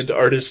 because and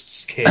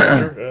artists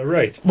can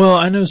write. Well,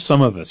 I know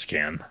some of us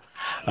can,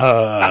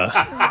 but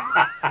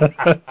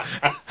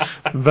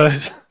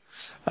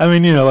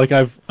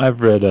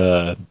I've read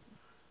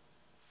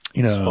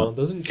Spawn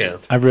doesn't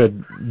count. I've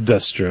read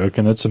Deathstroke,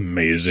 and it's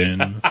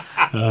amazing.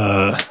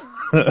 I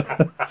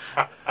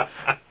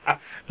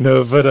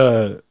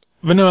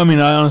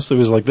honestly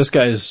was like, this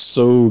guy is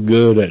so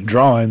good at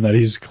drawing that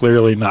he's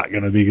clearly not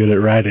going to be good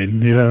at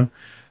writing, You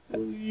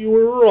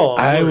were wrong.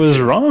 I was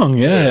wrong,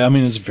 yeah.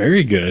 It's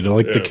very good.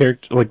 The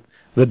character,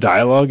 the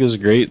dialogue is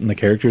great, and the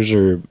characters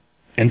are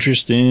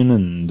interesting,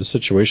 and the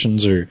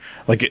situations are,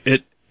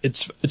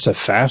 it's a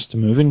fast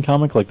moving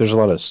comic. There's a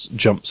lot of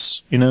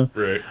jumps,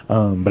 Right.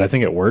 But I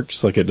think it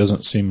works. It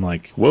doesn't seem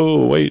like,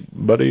 whoa, wait,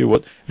 buddy,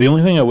 what? The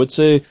only thing I would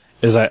say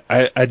is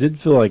I did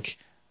feel like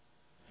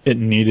it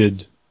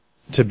needed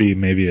to be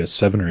maybe a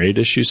 7 or 8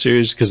 issue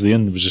series, because the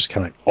end was just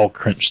kind of all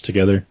crunched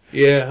together.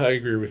 Yeah, I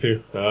agree with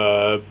you.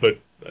 But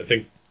I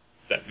think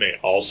that may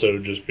also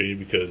just be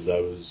because I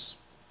was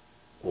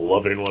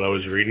loving what I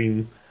was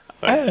reading.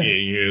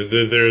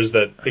 There's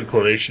that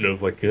inclination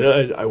of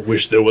I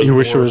wish there was more. You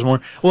wish there was more.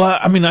 Well,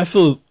 I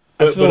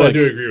But feel I like,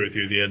 do agree with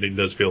you. The ending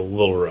does feel a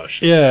little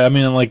rushed. yeah, I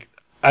mean, like,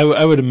 I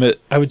would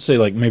admit, I would say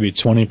like maybe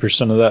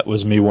 20% of that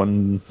was me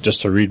wanting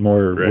just to read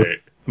more,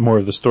 with more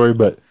of the story,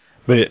 but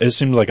it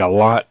seemed like a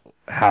lot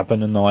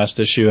happened in the last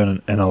issue,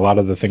 and a lot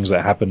of the things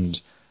that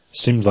happened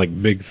seemed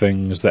like big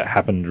things that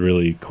happened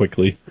really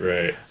quickly.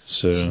 Right.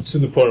 So to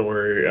the point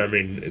where, I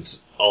mean,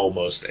 it's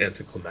almost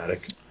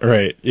anticlimactic.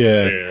 Right,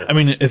 yeah. I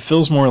mean, it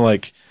feels more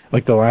like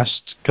the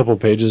last couple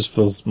of pages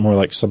feels more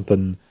like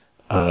something,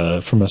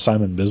 from a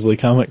Simon Bisley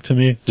comic to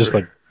me. Just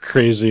like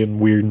crazy and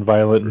weird and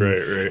violent. And,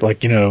 Right.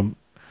 like,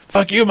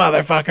 fuck you,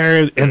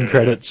 motherfucker, end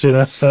credits, and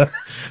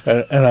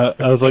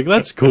I was like,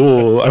 that's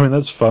cool. I mean,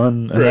 that's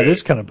fun. And that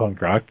is kind of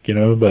punk rock,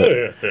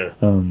 but,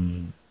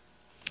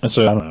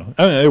 so I don't know.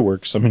 I mean, it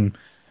works. I mean,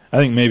 I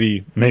think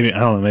maybe, I don't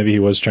know, maybe he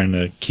was trying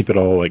to keep it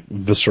all like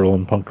visceral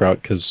and punk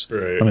rock because,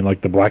 I mean,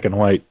 like the black and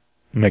white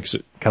makes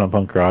it kind of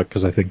punk rock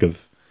because I think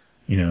of,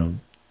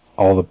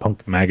 all the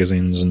punk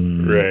magazines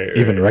and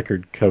even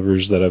record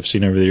covers that I've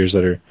seen over the years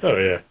that are,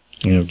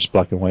 just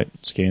black and white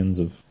scans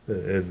of.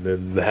 And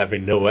then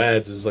having no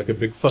ads is like a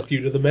big fuck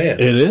you to the man.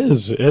 It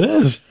is.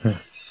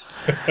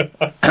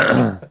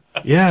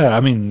 Yeah, I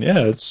mean,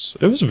 it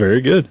was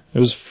very good. It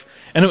was,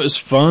 and it was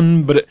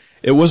fun, but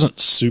it wasn't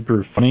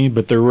super funny,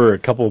 but there were a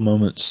couple of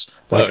moments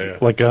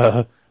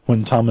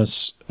when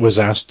Thomas was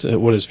asked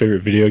what his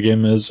favorite video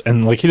game is,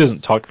 and like he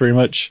doesn't talk very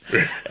much,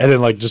 and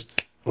then like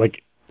just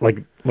like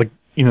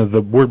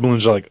the word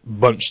balloons are like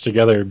bunched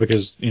together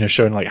because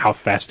showing like how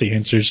fast he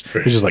answers.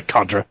 He's just like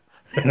Contra.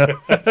 And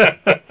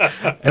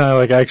I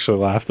like actually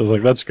laughed. I was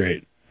like, "That's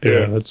great.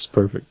 Yeah, that's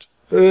perfect."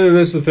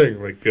 That's the thing.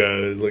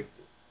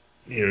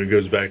 It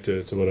goes back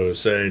to what I was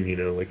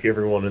saying. Like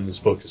everyone in this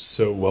book is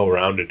so well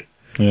rounded.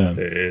 Yeah,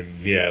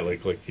 and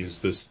like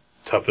he's this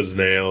tough as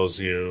nails,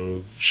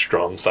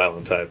 strong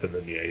silent type, and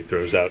then he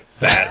throws out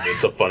that, and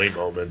it's a funny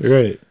moment,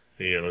 right?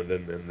 And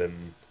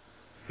then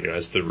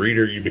as the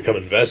reader, you become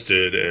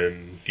invested,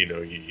 and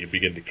you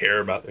begin to care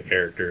about the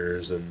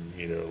characters, and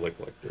like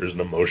there's an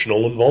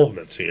emotional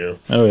involvement.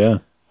 Oh yeah.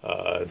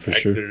 In fact,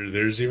 sure.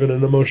 There's even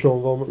an emotional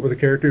involvement with a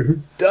character who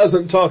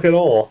doesn't talk at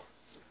all.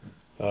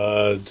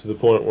 To the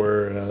point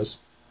where,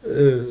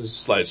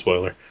 slight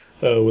spoiler,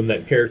 when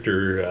that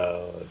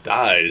character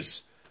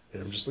dies,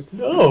 and I'm just like,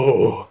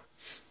 no.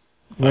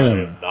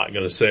 I'm not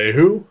going to say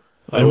who.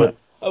 I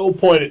will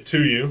point it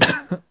to you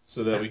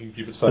so that we can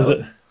keep it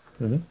silent.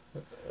 Is it?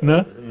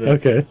 No?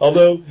 Okay.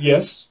 Although,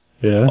 yes.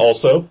 Yeah.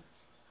 Also.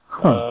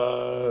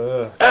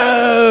 Huh.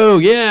 Oh,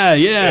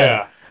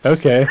 yeah.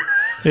 Okay.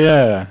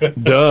 Yeah.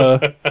 Duh.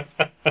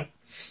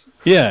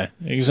 Yeah,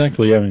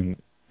 exactly. I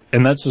mean,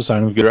 and that's a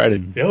sign of good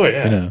writing. Oh,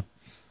 yeah.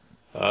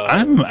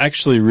 I'm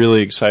actually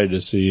really excited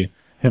to see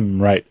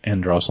him write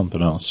and draw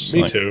something else.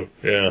 Me too.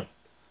 Yeah.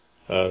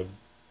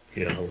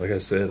 Like I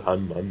said,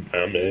 I'm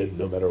in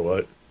no matter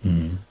what.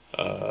 Mm-hmm.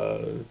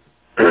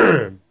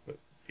 But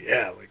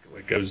yeah,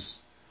 like I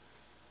was.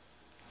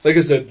 Like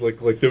I said,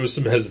 like there was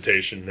some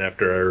hesitation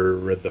after I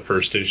read the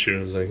first issue.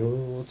 I was like,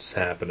 "Oh, what's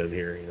happening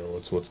here?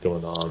 What's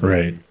going on?"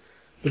 Right. And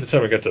by the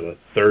time I got to the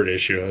third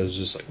issue, I was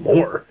just like,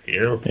 "More,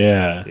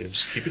 Yeah.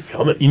 Just keep it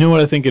coming." You know what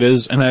I think it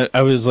is, and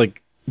I was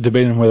like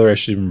debating whether I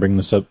should even bring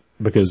this up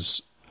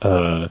because,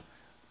 I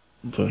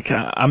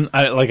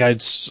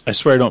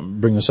swear I don't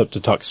bring this up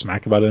to talk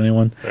smack about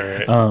anyone. All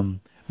right.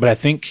 But I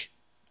think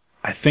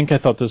I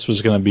thought this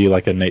was going to be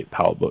like a Nate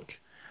Powell book.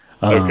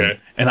 Okay.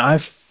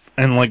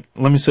 And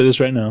let me say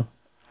this right now.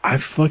 I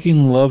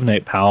fucking love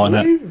Nate Powell.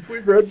 And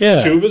we've read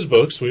two of his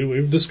books.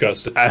 We've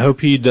discussed it. I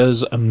hope he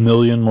does 1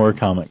 million more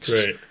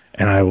comics. Right.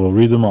 And I will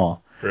read them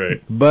all.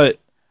 Right. But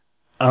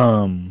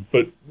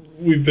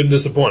we've been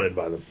disappointed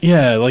by them.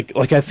 Yeah,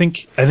 I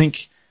think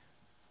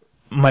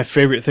my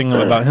favorite thing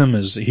about him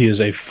is he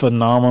is a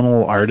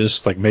phenomenal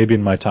artist, like maybe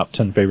in my top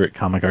 10 favorite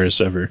comic artists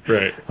ever.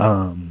 Right.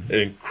 An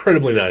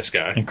incredibly nice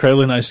guy.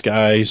 Incredibly nice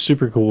guy. He's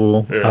super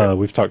cool. Yeah.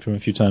 We've talked to him a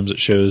few times at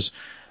shows.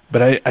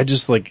 But I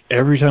just like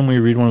every time we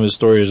read one of his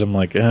stories, I'm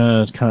like,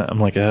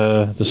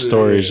 the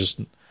story is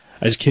just,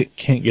 I just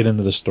can't get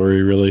into the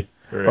story really.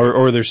 Right.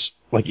 Or there's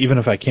like, even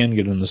if I can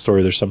get into the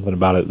story, there's something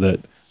about it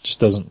that just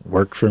doesn't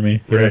work for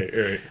me.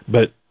 Right.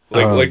 But,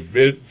 like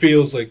it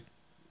feels like,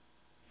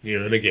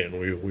 and again,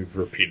 we've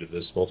repeated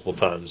this multiple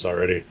times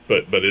already,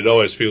 but it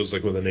always feels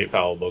like with a Nate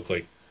Powell book,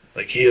 like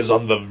he is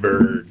on the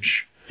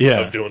verge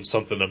of doing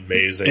something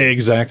amazing.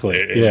 Exactly.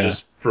 And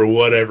just for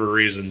whatever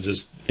reason,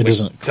 just it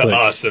doesn't to click.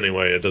 us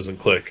anyway, it doesn't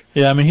click.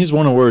 Yeah, I mean, he's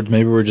won awards.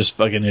 Maybe we're just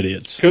fucking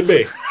idiots. Could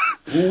be.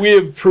 We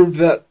have proved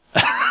that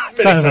many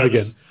time and times.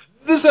 again.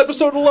 This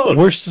episode alone.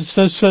 We're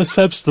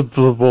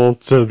susceptible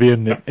to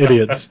being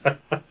idiots.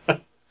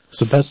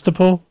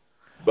 Susceptible?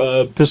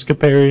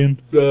 Episcoparian?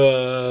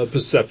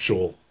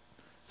 Perceptual.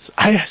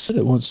 I said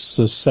it once.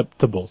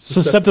 Susceptible.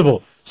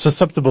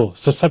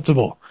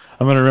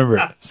 I'm gonna remember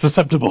it.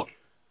 Susceptible.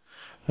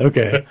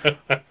 Okay.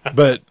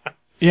 But,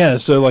 yeah,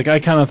 so, like, I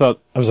kind of thought,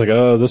 I was like,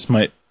 oh, this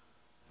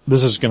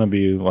is gonna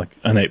be, like,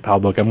 a Nate Powell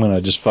book. I'm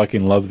gonna just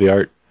fucking love the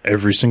art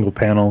every single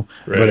panel.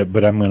 Right.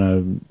 But I'm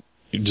gonna,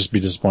 just be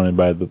disappointed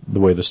by the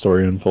way the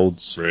story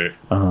unfolds. Right.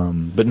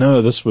 But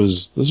no, this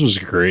was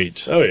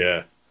great. Oh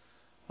yeah.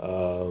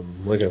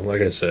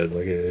 Like I said,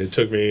 it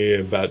took me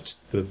about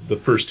the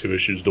first two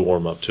issues to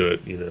warm up to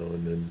it,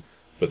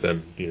 but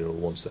then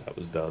once that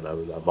was done,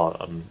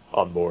 I'm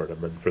on board.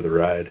 I'm in for the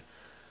ride.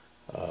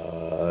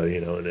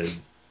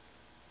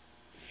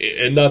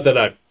 And not that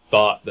I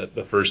thought that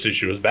the first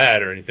issue was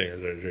bad or anything.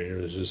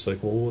 It was just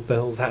like, well, what the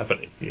hell's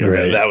happening?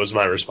 Right. That was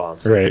my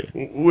response. Right.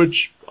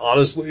 Which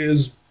honestly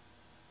is,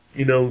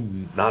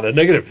 not a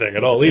negative thing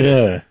at all either.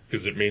 Yeah.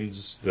 Because it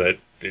means that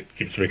it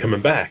keeps me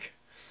coming back.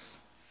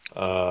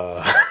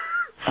 I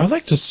would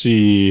like to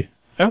see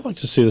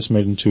this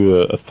made into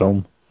a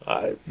film.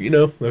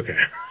 Okay.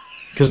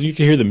 Because you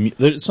can hear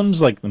it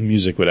sounds like the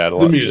music would add a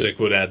lot. The music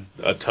would add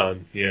a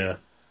ton, yeah.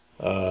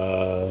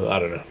 I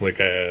don't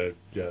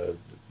know,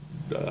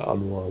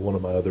 on one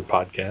of my other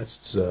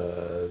podcasts,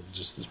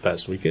 just this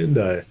past weekend,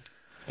 I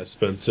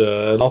spent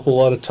an awful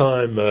lot of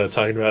time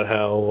talking about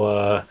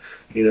how,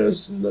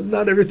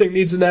 not everything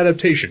needs an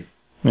adaptation.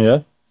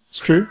 Yeah, it's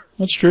true.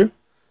 That's true.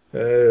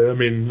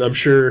 I'm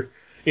sure,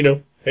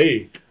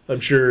 I'm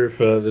sure if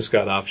this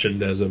got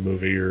optioned as a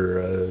movie or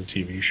a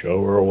TV show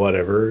or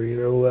whatever,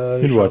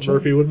 Sean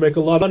Murphy would make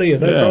a lot of money,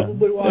 and I'd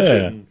probably watch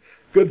it. And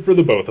good for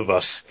the both of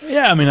us.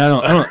 Yeah, I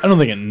don't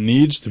think it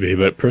needs to be,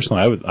 but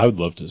personally, I would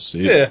love to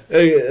see it.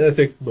 Yeah, I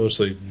think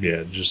mostly,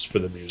 just for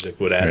the music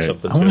would add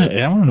something to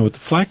it. I want to know what the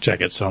Flak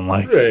Jackets sound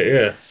like. Right,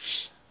 yeah.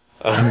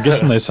 I'm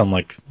guessing they sound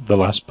like the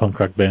last punk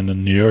rock band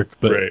in New York,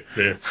 but right,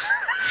 yeah.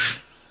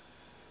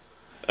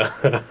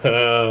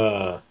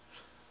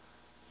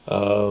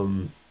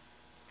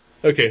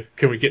 Okay,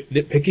 can we get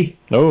nitpicky?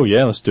 Oh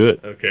yeah, let's do it.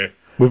 Okay.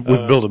 We've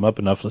built them up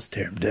enough, let's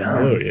tear them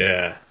down. Oh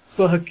yeah.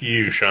 Fuck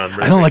you, Sean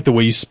Murphy. I don't like the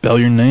way you spell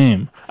your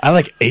name. I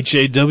like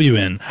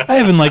Hawn. I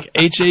even like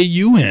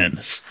Haun.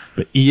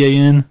 But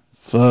Ean,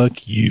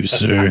 fuck you,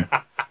 sir.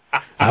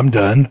 I'm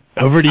done.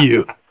 Over to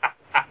you.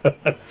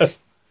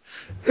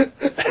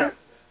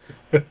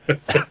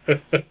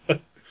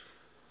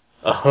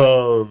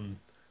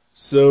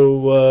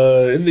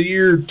 So, in the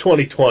year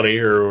 2020,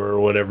 or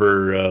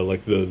whenever,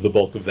 the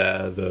bulk of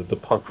the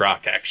punk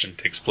rock action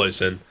takes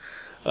place in,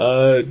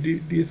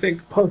 do you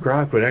think punk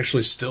rock would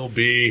actually still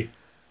be,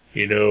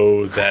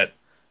 that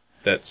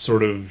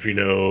sort of,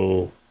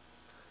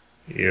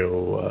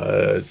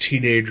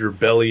 teenage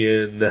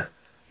rebellion,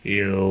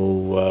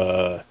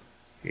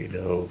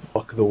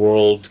 fuck the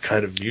world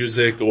kind of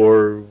music,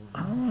 or,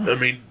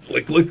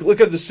 look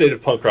at the state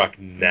of punk rock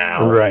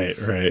now. Right.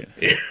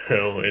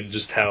 And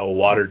just how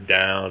watered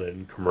down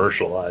and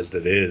commercialized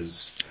it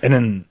is.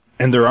 And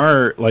there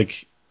are,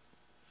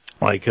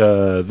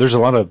 there's a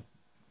lot of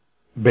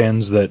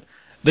bands that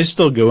they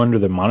still go under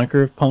the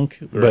moniker of punk,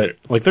 right.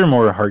 But, they're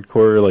more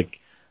hardcore,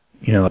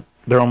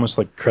 they're almost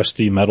like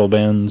crusty metal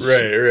bands.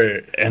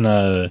 Right. And,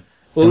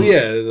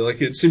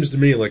 it seems to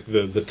me like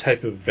the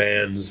type of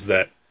bands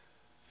that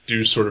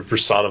do sort of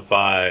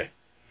personify,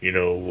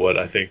 what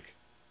I think,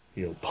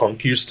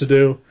 punk used to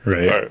do.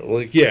 Right.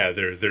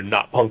 Are, they're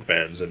not punk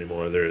bands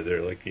anymore. They're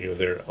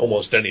they're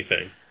almost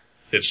anything.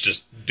 It's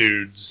just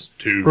dudes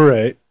who,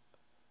 right.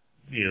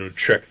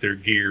 Trek their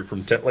gear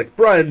from like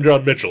Brian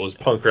John Mitchell is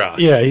punk rock.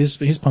 Yeah, he's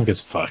punk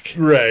as fuck.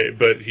 Right,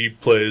 but he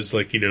plays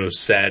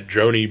sad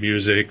droney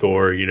music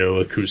or,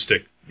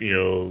 acoustic,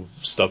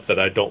 stuff that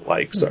I don't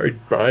like. Sorry,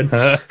 Brian.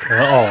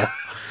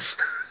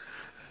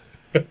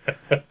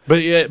 But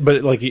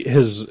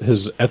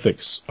his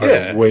ethics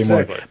are way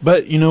exactly. more.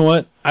 But you know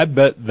what? I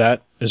bet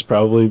that is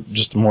probably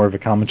just more of a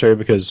commentary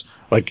because,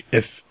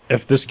 if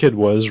this kid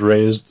was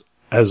raised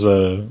as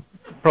a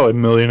probably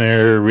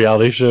millionaire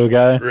reality show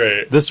guy,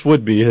 right, this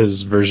would be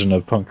his version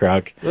of punk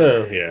rock.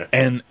 Well, yeah.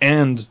 And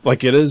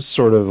it is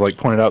sort of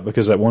pointed out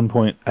because at one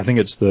point, I think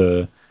it's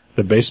the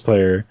bass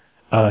player,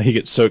 he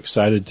gets so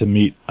excited to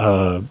meet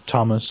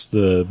Thomas,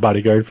 the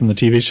bodyguard from the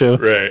TV show,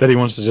 right, that he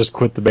wants to just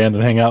quit the band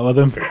and hang out with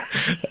him.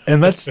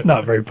 And that's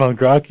not very punk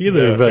rock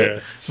either.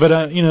 But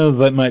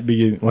that might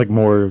be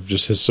more of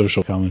just his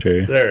social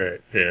commentary. All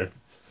right, yeah.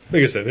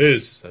 Like I said, it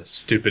is a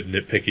stupid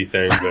nitpicky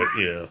thing, but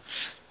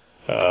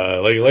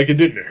it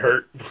didn't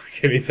hurt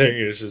anything.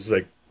 It was just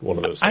one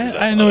of those things.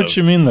 I know what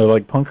you mean though.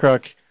 Punk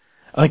rock,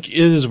 it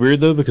is weird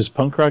though because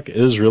punk rock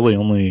is really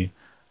only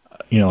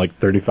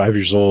 35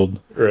 years old,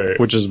 right?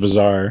 Which is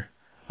bizarre.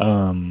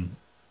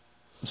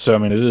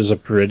 So it is a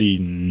pretty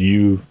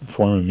new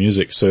form of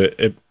music. So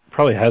it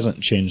probably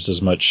hasn't changed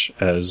as much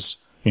as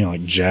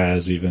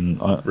jazz even,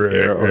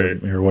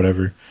 or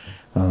whatever.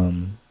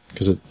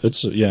 Because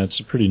it's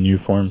a pretty new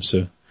form.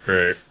 So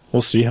right.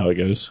 We'll see how it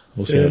goes.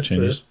 We'll see how it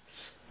changes. Yeah.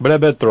 But I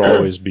bet there'll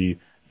always be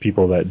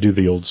people that do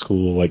the old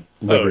school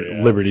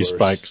Liberty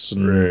Spikes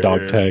and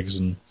dog tags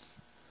and.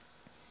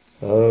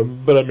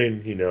 But at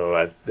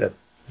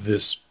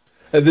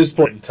this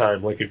point in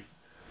time,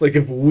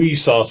 if we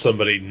saw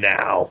somebody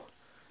now,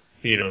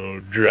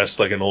 dressed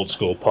like an old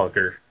school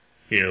punker,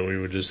 we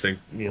would just think,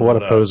 what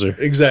a poser.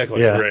 Exactly.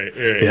 Yeah. Right.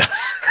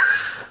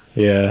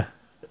 Yeah.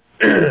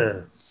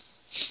 I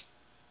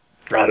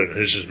don't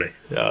know. It's just me.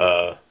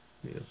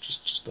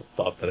 Just a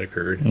thought that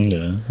occurred.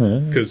 Yeah.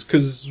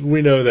 Because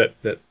we know that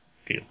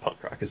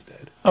punk rock is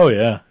dead. Oh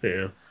yeah.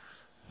 Yeah.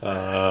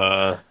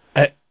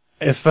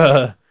 If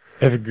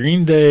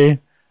Green Day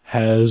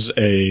has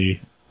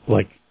a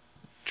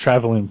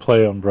traveling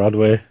play on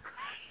Broadway,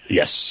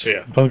 yes,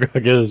 Yeah. punk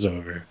rock is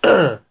over.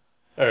 All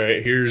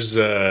right, here's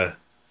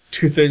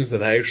 2 things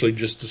that I actually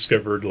just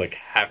discovered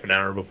half an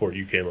hour before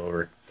you came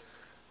over.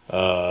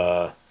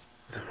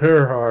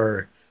 There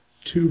are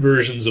 2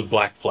 versions of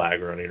Black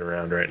Flag running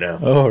around right now.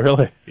 Oh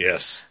really?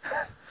 Yes.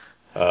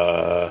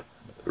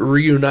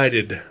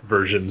 Reunited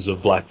versions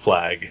of Black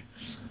Flag.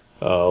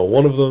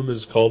 One of them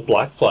is called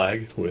Black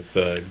Flag with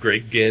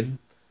Greg Ginn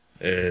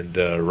and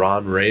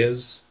Ron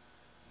Reyes,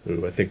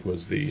 who I think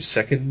was the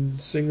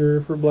second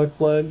singer for Black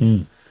Flag,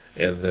 and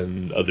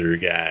then other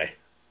guy,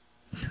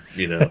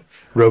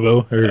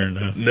 Robo or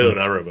no? No,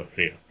 not Robo.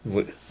 Yeah,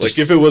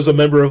 if it was a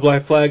member of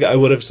Black Flag, I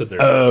would have said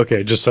there. Oh,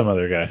 okay, just some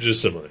other guy.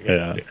 Just some other guy.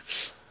 Yeah.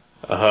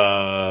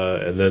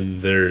 And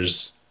then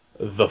there's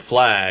The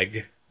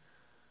Flag,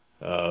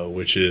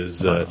 which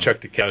is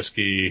Chuck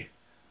Dukowski,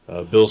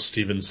 Bill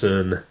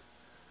Stevenson,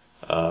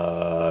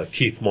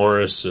 Keith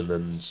Morris, and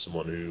then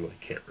someone who I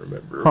can't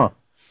remember. Huh.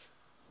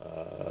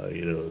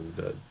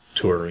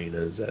 Touring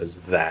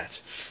as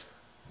that.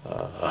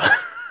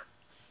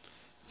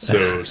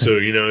 So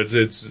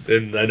it's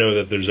and I know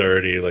that there's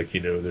already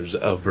there's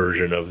a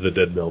version of the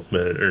Dead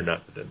Milkmen, or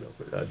not the Dead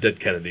Milkmen,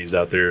 Dead Kennedys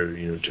out there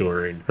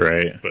touring,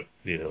 right? But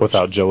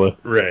without Jilla,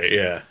 right?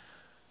 Yeah.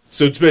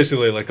 So it's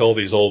basically all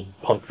these old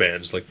punk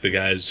bands, the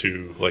guys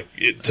who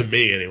to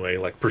me anyway,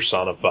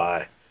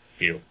 personify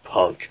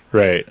punk,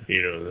 right?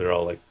 They're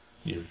all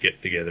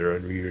getting together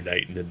and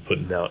reuniting and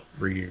putting out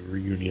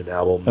reunion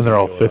albums, and they're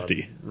all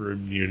 50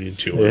 reunion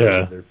tours,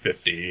 and they're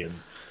 50,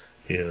 and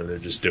they're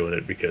just doing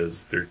it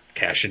because they're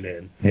cashing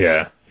in.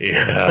 Yeah.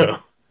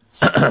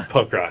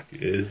 Punk rock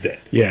is dead.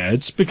 Yeah,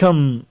 it's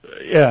become.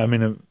 Yeah, I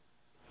mean,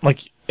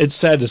 it's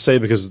sad to say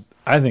because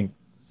I think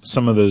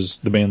some of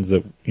the bands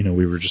that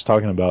we were just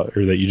talking about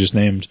or that you just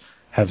named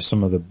have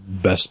some of the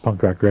best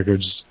punk rock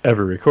records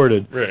ever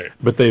recorded. Right.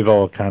 But they've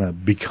all kind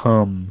of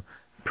become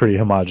pretty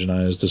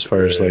homogenized as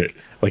far as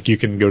you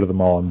can go to the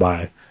mall and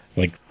buy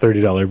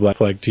 $30 Black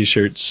Flag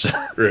t-shirts.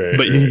 Right.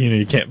 But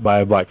you can't buy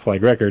a Black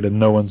Flag record and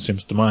no one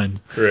seems to mind.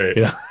 Right.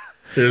 Yeah.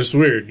 It's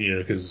weird,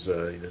 because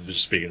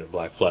just speaking of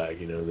Black Flag,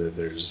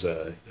 there's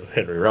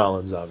Henry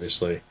Rollins,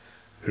 obviously,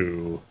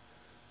 who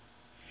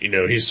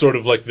he's sort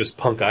of this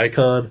punk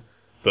icon,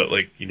 but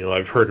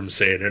I've heard him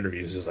say in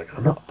interviews, he's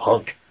I'm not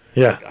punk.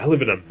 Yeah. I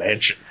live in a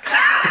mansion.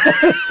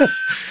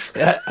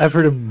 I've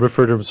heard him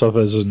refer to himself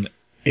as an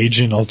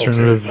aging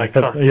alternative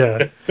icon.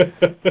 Yeah.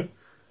 But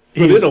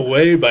in a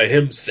way, by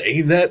him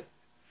saying that,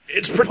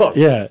 it's pretty punk.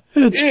 Yeah,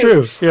 it's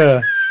true.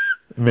 Yeah.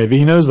 Maybe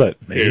he knows that.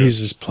 Maybe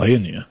he's just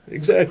playing you.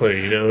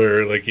 Exactly,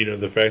 or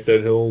the fact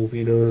that he'll,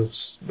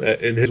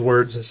 in his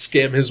words,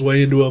 scam his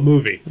way into a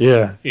movie.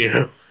 Yeah.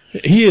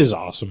 He is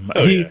awesome.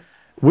 Yeah.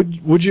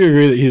 Would you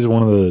agree that he's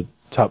one of the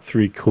top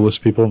 3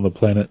 coolest people on the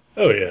planet?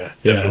 Oh yeah,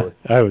 definitely.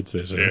 Yeah, I would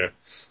say so. Yeah.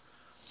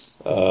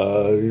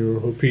 You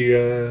hope he,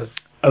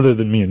 other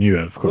than me and you,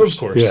 of course. Of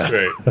course, yeah.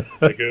 Right.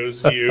 That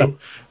goes you,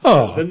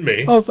 and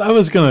me. Oh, I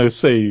was going to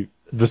say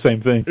the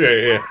same thing.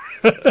 Yeah.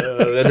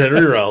 Then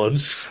Henry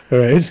Rollins.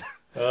 Right.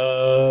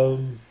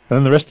 And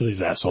then the rest of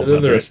these assholes.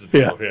 And then the rest of the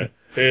people, yeah.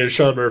 And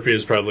Sean Murphy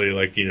is probably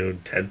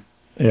 10.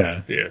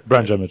 Yeah. Yeah.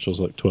 Brian John Mitchell's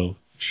 12.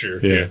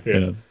 Sure.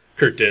 Yeah.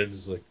 Kurt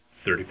Denn's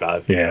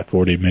 35. Yeah,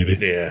 40 maybe.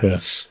 Yeah.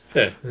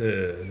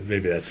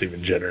 Maybe that's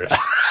even generous.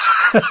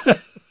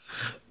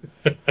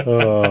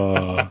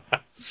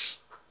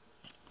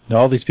 No,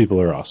 all these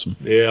people are awesome.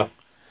 Yeah.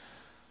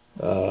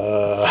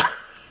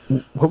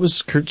 What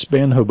was Kurt's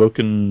band,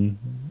 Hoboken?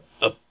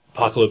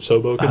 Apocalypse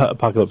Hoboken?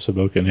 Apocalypse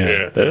Hoboken,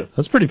 yeah.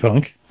 That's pretty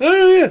punk.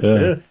 Oh,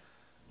 yeah.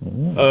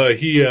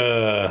 He,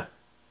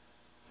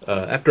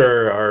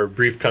 after our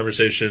brief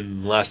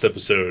conversation last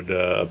episode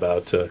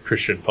about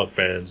Christian punk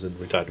bands, and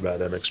we talked about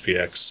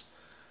MXPX,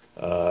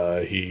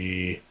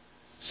 he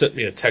sent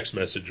me a text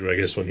message, I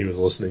guess, when he was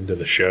listening to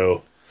the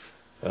show,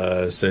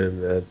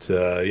 saying that,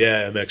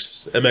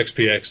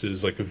 MXPX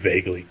is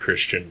vaguely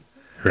Christian.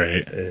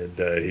 Right. And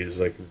he was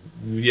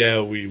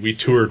we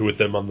toured with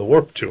them on the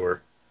Warped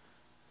Tour.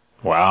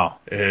 Wow.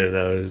 And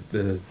I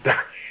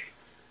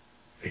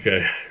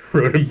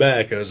wrote him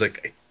back. I was I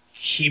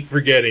keep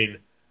forgetting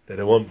that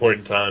at one point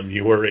in time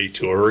you were a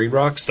touring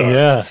rock star.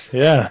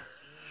 Yeah.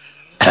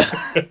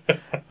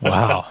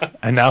 Wow.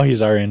 And now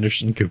he's our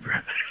Anderson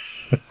Cooper.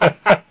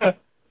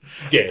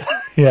 Gay.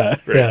 Yeah,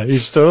 right. Yeah,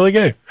 he's totally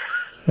gay.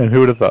 And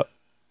who would have thought?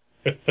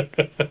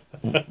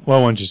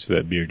 Well, once you see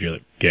that beard, you're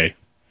gay.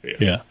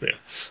 Yeah.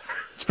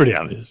 It's pretty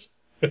obvious.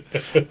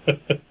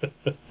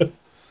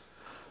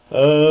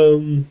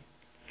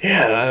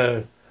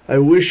 I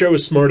wish I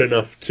was smart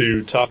enough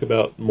to talk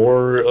about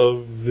more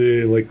of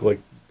the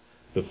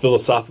the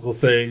philosophical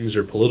things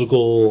or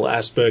political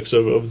aspects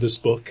of this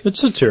book.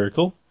 It's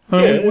satirical.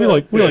 We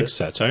like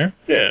satire.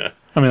 Yeah.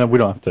 I mean, we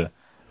don't have to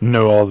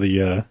know all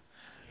the, I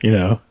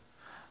don't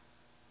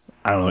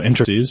know,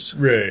 intricacies.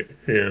 Right.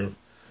 Yeah.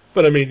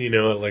 But I mean,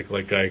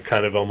 like I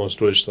kind of almost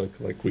wish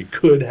like we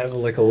could have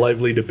like a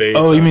lively debate.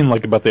 Oh, you mean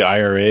like about the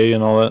IRA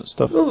and all that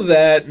stuff? Well,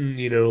 that and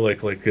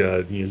like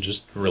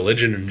just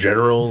religion in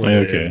general.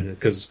 Okay.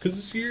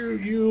 Because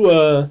you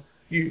are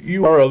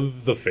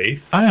of the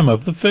faith. I am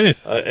of the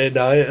faith. And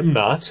I am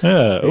not.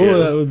 Yeah. Oh,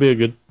 that would be a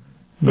good.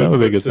 That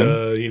would be a good thing.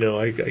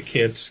 I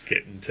can't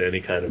get into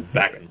any kind of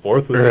back and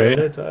forth with Right.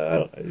 it.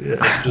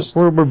 I'm just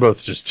We're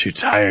both just too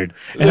tired.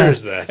 And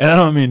There's that. And I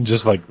don't mean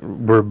just like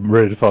we're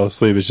ready to fall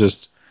asleep. It's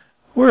just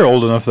we're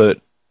old enough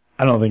that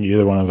I don't think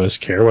either one of us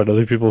care what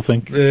other people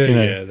think.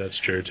 Yeah, that's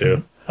true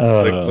too. When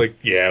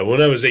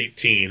I was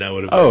 18, I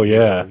would have. Oh,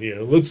 yeah.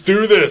 Let's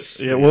do this.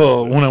 Yeah.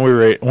 Well, when I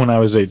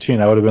was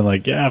 18, I would have been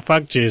like, yeah,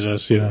 fuck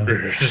Jesus.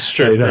 Just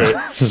true.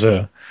 Right.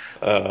 So.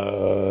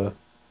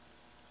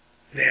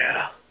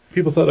 Yeah.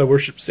 People thought I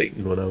worshipped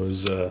Satan when I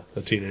was a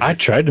teenager. I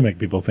tried to make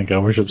people think I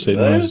worshiped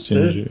Satan when I was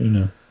a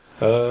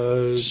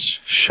teenager.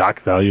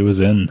 Shock value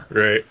was in.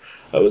 Right.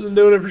 I wasn't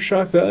doing it for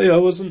shock value. I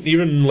wasn't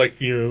even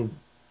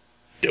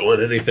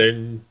doing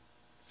anything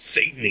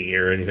Satan-y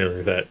or anything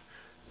like that.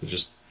 It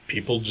just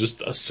people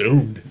just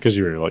assumed Because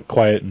you were like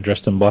quiet and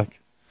dressed in black.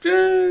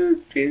 Yeah.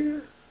 I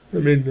mean, I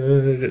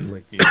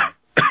didn't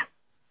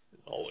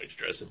always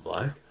dress in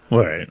black.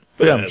 Right.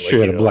 But I'm sure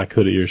you had a black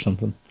hoodie or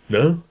something.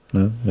 No.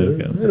 No?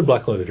 Okay. I had a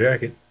black leather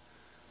jacket.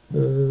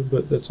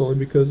 But that's only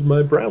because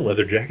my brown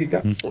leather jacket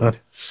got ruined.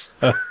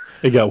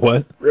 It got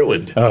what?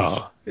 Ruined.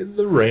 Oh. In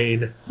the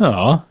rain.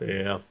 Oh.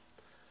 Yeah.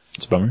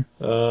 It's a bummer.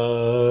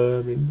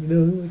 I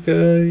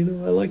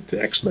mean, I liked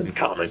X-Men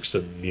comics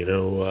and,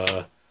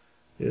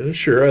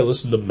 sure, I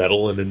listened to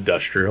metal and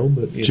industrial,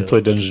 but, Did you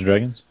play Dungeons and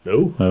Dragons?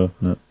 No. Oh,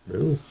 no.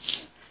 No.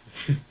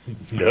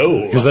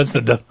 No. Because that's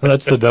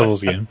the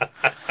devil's game.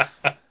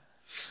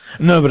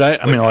 No, but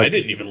I mean, I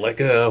didn't even like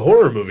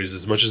horror movies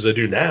as much as I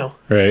do now.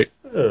 Right.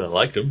 I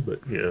liked them,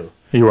 but, You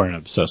weren't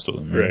obsessed with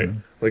them. Right.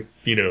 Like,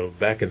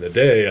 back in the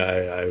day,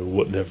 I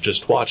wouldn't have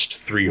just watched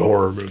 3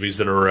 horror movies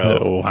in a row.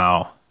 Oh,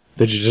 wow.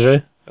 Did you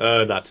today?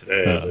 Not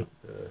today.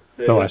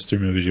 But, The last 3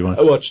 movies you I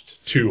watched?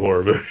 watched 2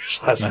 horror movies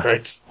last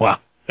night. Wow.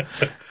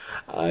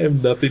 I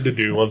have nothing to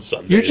do on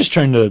Sundays. You're just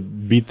trying to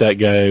beat that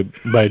guy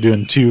by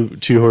doing two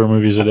horror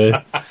movies a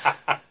day.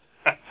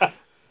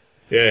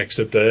 Yeah,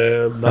 except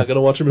I'm not going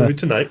to watch a movie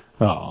tonight.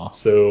 Aw.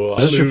 So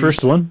Is this your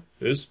first one?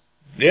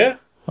 Yeah.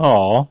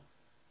 Aw.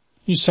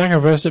 You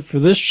sacrificed it for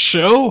this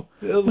show?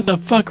 What the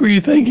fuck were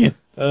you thinking?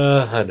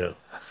 I know.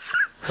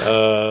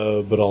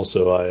 But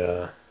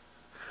also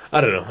I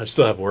don't know. I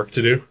still have work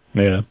to do.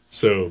 Yeah.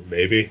 So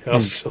maybe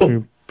I'll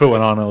still Put one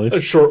on at a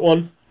least. short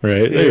one.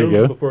 Right, there you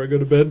go. Before I go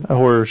to bed. A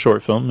horror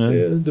short film, yeah.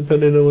 Yeah,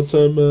 depending on what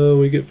time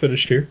we get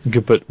finished here. You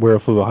could put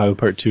Werewolf of Ohio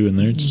Part 2 in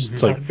there.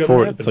 It's like Not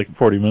gonna it's like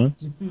 40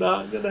 minutes.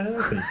 Not gonna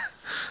happen.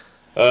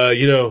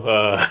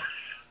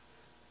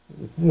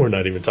 We're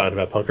not even talking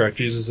about Punk Rock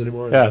Jesus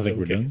anymore. Yeah, I That's think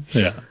we're okay. done.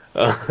 Yeah.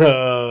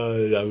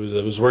 I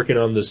was working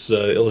on this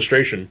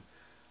illustration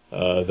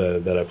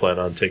that I plan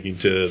on taking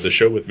to the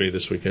show with me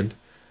this weekend,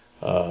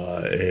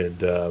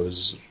 and I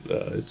was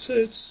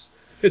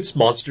it's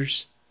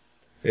monsters,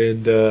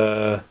 and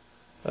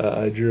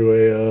I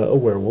drew a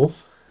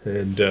werewolf,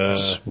 and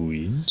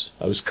Sweet.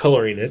 I was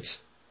coloring it,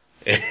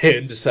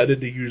 and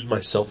decided to use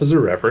myself as a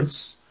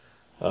reference.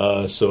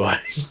 So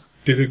I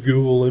did a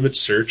Google image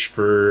search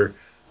for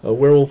a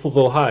Werewolf of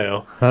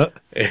Ohio, a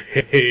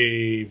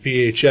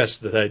VHS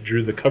that I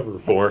drew the cover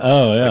for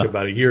like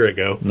about a year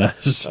ago.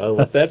 Nice.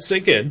 Let that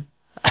sink in.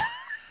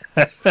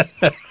 Wait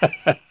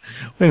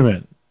a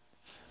minute.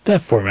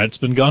 That format's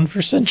been gone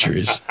for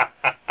centuries.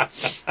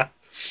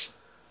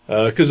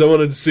 Because I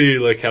wanted to see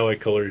how I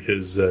colored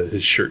his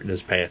shirt and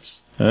his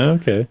pants,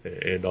 Okay.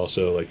 and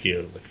also like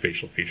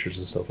facial features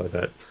and stuff like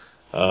that.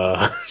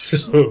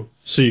 So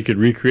you could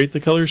recreate the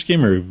color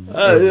scheme or at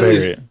vary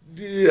least,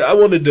 it? I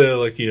wanted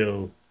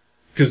to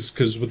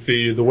because with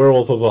the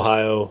Werewolf of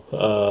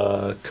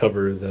Ohio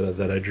cover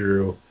that I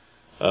drew,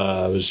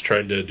 I was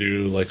trying to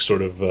do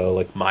sort of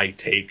my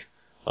take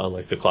on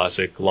the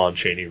classic Lon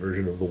Chaney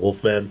version of the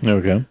Wolfman.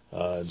 Okay.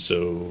 And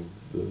so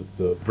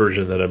the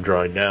version that I'm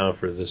drawing now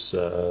for this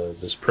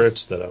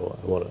print that I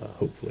want to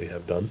hopefully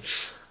have done,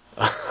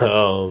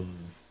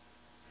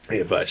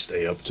 if I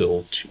stay up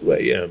till 2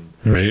 a.m.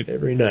 Right.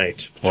 every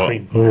night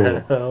between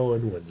now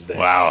and Wednesday.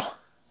 Wow.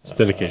 It's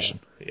dedication.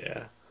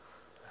 Yeah.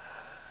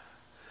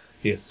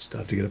 Yeah, it's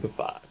time to get up at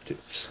 5 too.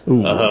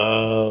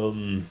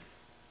 Ooh.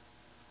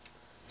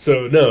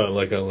 So no,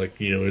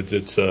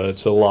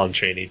 it's a Lon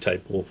Chaney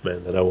type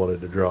Wolfman that I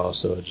wanted to draw.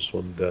 So I just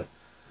wanted to,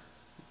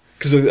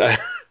 because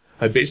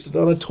I based it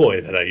on a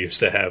toy that I used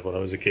to have when I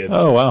was a kid.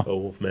 Oh, wow. A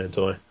Wolfman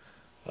toy.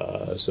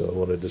 So I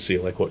wanted to see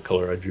what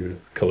color I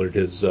colored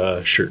his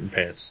shirt and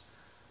pants.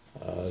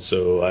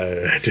 So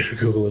I did a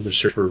Google image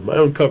search for my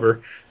own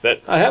cover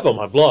that I have on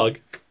my blog.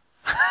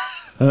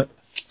 I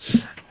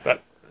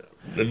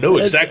know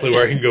exactly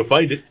where I can go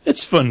find it.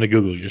 It's fun to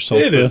Google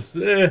yourself. It is.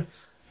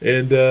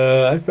 And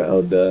I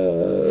found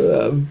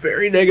a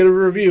very negative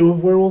review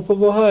of Werewolf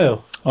of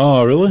Ohio.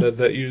 Oh, really?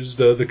 That used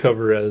the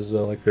cover as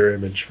their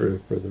image for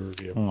the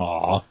review.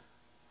 Aw.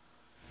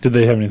 Did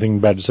they have anything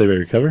bad to say about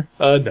your cover?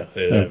 No, they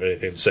didn't have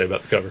anything to say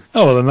about the cover.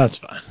 Oh, well, then that's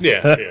fine.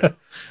 Yeah.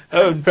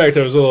 In fact,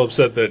 I was a little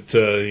upset that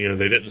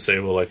they didn't say,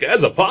 well, like,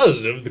 as a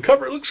positive, the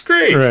cover looks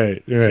great.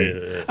 Right.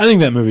 Yeah. I think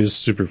that movie is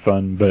super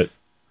fun, but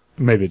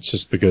maybe it's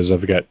just because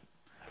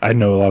I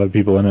know a lot of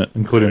people in it,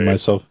 including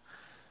myself.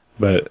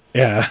 But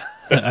yeah,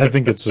 I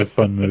think it's a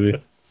fun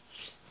movie.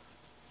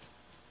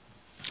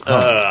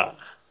 Punk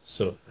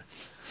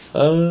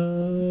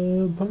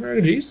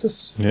Rock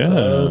Jesus.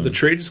 Yeah. The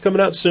trade is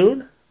coming out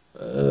soon.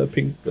 I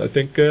think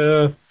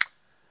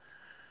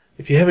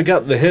if you haven't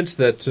gotten the hint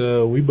that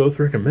we both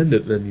recommend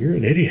it, then you're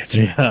an idiot.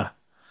 Yeah.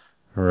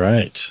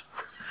 Right.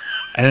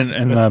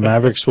 And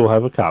Mavericks will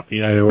have a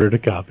copy. I ordered a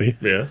copy.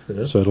 Yeah.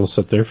 So it'll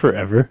sit there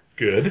forever.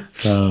 Good.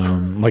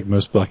 Like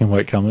most black and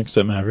white comics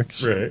at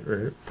Mavericks. Right.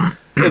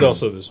 And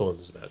also this one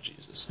is about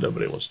Jesus.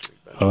 Nobody wants to read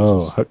about Jesus.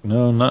 Oh, heck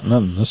no, not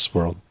in this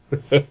world.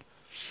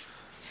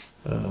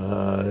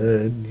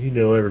 And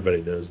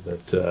everybody knows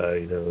that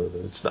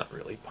it's not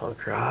really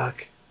punk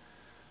rock.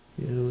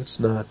 It's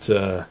not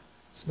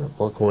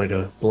Blink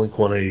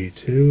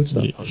 182. It's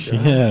not punk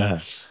rock. Yeah.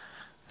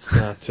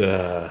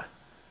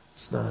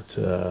 It's not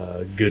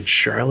Good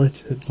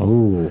Charlotte.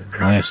 Oh,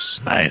 nice.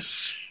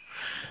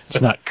 It's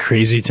not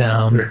Crazy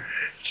Town.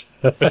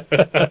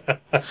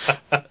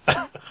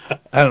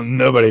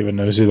 Nobody even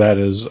knows who that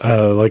is.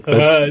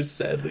 I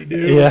sadly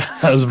do. Yeah,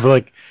 I was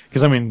like,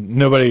 because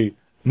nobody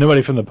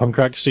from the punk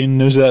rock scene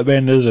knows who that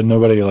band is, and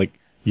nobody like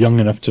young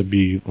enough to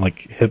be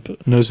like hip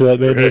knows who that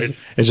band is.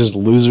 It's just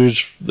losers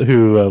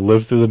who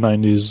lived through the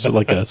 '90s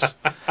like us.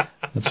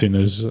 That's who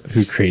knows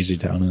who Crazy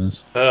Town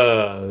is.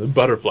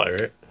 Butterfly,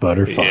 right?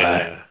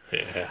 Butterfly.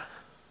 Yeah.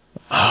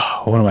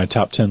 Oh, one of my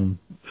top 10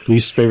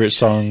 least favorite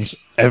songs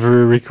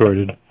ever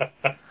recorded.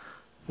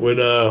 When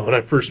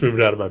I first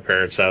moved out of my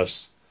parents'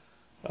 house,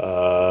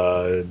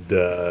 my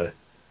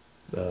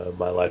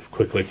life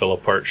quickly fell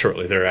apart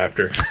shortly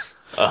thereafter.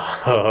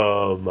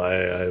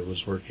 I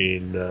was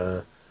working.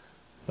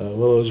 I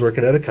was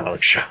working at a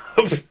comic shop,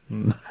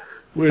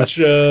 which,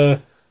 but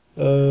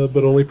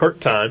only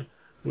part time,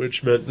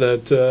 which meant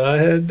that I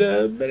had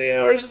many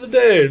hours of the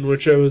day in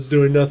which I was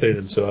doing nothing,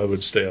 and so I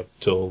would stay up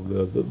till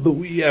the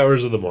wee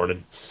hours of the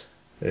morning.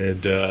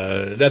 And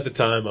at the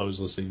time, I was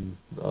listening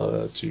to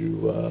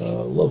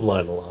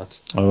Loveline a lot.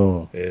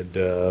 Oh. And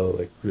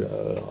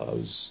I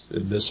was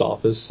in this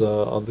office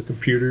on the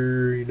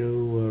computer,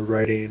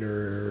 writing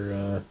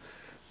or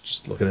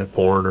just looking at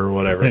porn or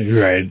whatever.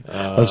 Right.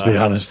 Let's be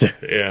honest here.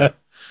 Yeah.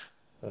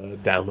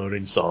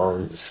 Downloading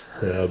songs.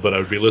 But I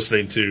would be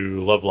listening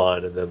to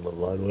Loveline, and then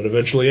Loveline would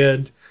eventually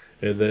end.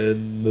 And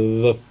then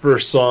the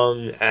first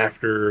song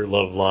after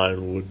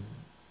Loveline would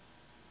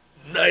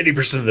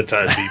 90% of the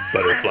time be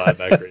Butterfly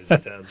by Crazy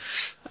Town.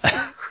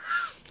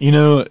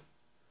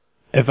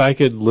 If I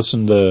could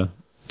listen to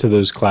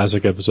those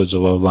classic episodes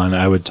of Loveline,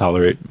 I would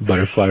tolerate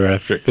Butterfly right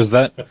after it. Because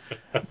that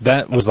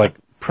was like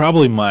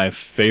probably my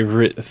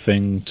favorite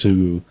thing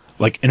to,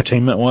 like,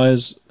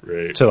 entertainment-wise,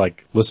 to,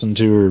 like, listen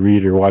to or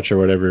read or watch or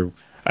whatever.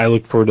 I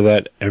look forward to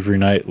that every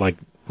night like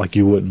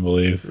you wouldn't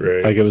believe.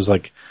 Right. Like, it was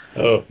like...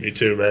 Oh, me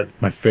too, man.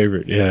 My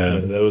favorite, yeah.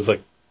 That was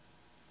like...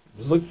 It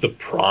was like the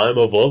prime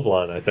of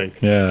Loveline, I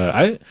think. Yeah.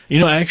 I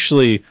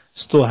actually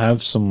still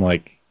have some,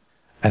 like...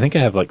 I think I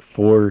have, like,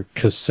 4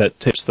 cassette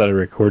tapes that I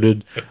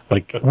recorded.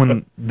 Like,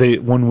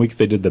 one week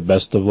they did the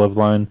best of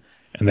Loveline,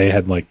 and they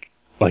had,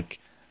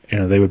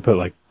 they would put,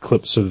 like,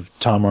 clips of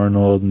Tom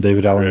Arnold and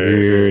David Allen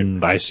Greer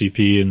and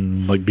ICP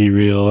and, like, Be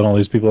Real and all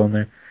these people in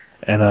there.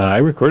 And I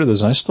recorded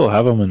those, and I still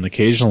have them, and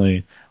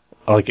occasionally,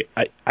 like,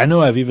 I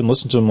know I've even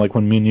listened to them, like,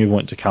 when me and you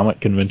went to comic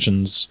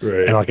conventions,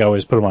 and, like, I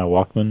always put on my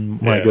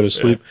Walkman when I go to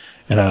sleep,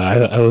 and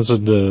I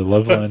listen to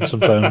Loveline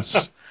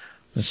sometimes.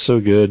 It's so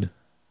good.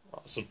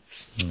 Awesome.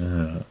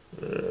 Yeah.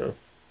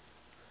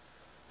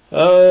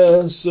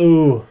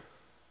 So,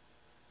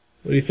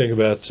 what do you think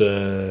about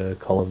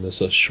calling this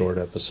a short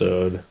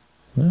episode?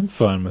 I'm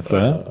fine with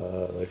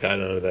that. I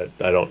know that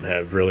I don't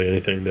have really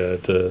anything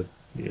to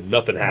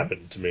nothing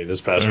happened to me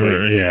this past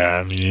week.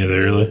 Yeah, me neither,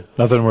 really.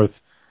 Nothing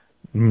worth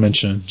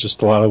mentioning,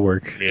 just a lot of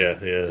work.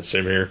 Yeah,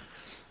 same here.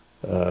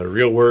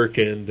 Real work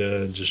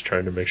and just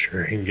trying to make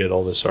sure I can get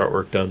all this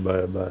artwork done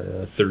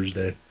by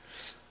Thursday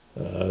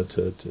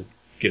to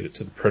get it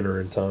to the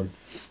printer in time.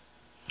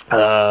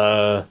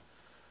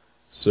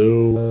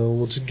 So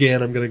once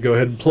again, I'm going to go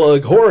ahead and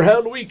plug Horror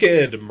Hound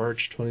Weekend,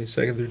 March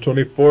 22nd through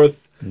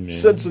 24th,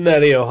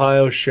 Cincinnati,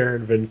 Ohio,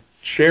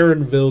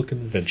 Sharonville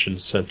Convention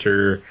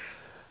Center.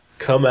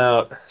 Come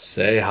out,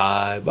 say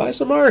hi, buy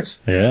some art.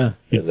 Yeah.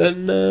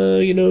 And then,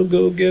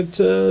 go get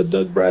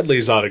Doug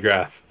Bradley's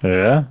autograph.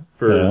 Yeah.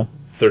 For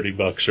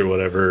 $30 or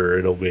whatever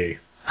it'll be.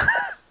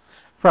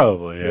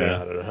 Probably,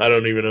 yeah. I don't know. I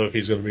don't even know if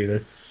he's going to be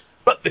there.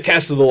 But the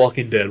cast of The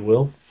Walking Dead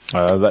will.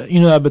 I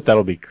bet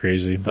that'll be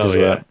crazy. Oh,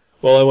 yeah.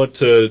 Well, I went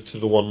to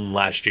the one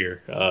last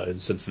year in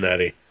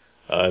Cincinnati,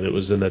 and it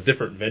was in a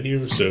different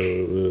venue, so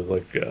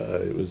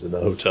it was in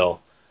a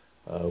hotel,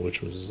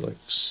 which was like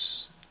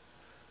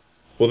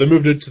Well, they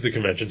moved it to the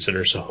convention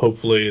center, so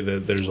hopefully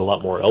there's a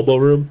lot more elbow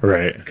room.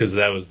 Right. Because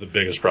that was the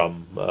biggest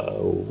problem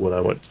when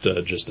I went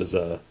just as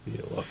a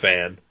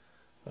fan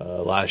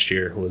last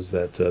year, was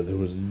that there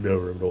was no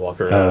room to walk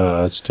around.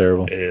 Oh, that's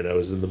terrible. And I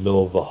was in the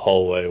middle of the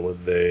hallway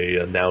when they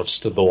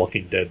announced the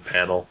Walking Dead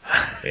panel,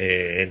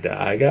 and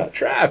I got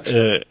trapped.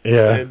 Yeah.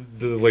 And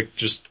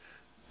just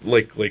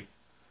if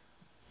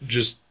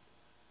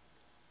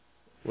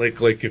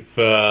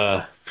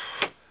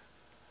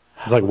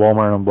It's like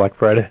Walmart on Black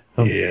Friday.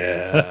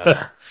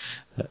 yeah.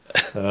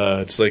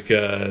 It's like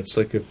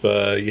if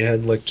you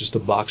had just a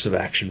box of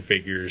action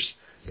figures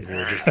and you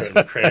were just trying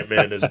to cram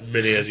in as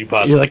many as you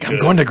possibly You're like, could. I'm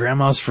going to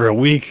grandma's for a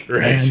week.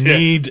 Right,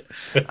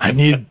 I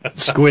need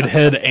Squid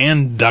Head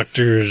and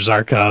Dr.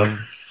 Zarkov.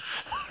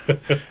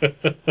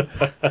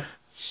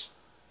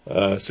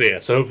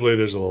 So hopefully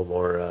there's a little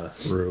more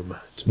room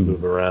to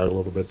move around a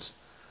little bit.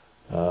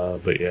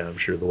 But yeah, I'm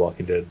sure the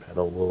Walking Dead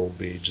panel will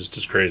be just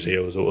as crazy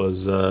as it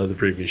was the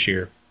previous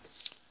year.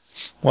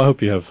 Well, I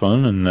hope you have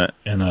fun,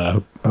 and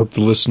I hope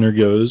the listener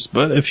goes.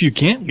 But if you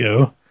can't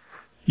go,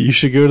 you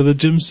should go to the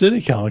Gym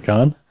City Comic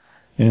Con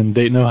in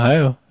Dayton,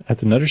 Ohio, at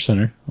the Nutter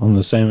Center on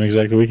the same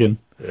exact weekend.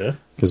 Yeah,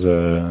 because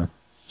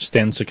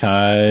Stan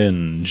Sakai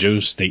and Joe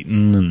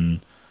Staten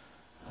and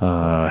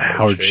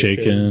Howard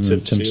Chaykin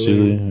and Tim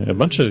Seeley, a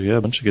bunch of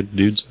good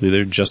dudes will be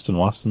there. Justin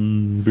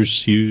Watson,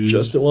 Bruce Hughes.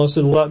 Justin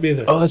Watson will not be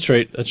there. Oh, that's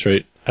right.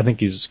 I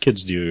think he's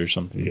kids due or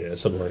something. Yeah,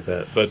 something like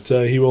that. But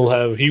he will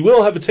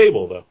have a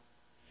table though.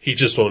 He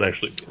just won't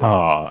actually be there.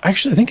 Oh,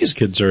 actually, I think his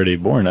kid's already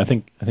born. I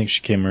think she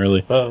came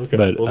early. Oh, okay.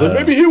 But, well, then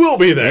maybe he will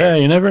be there. Yeah,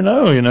 you never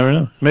know.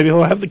 Maybe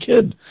he'll have the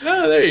kid.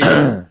 No, there you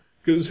go.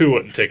 Because who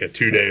wouldn't take a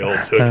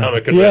 2-day-old to a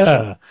comic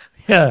convention?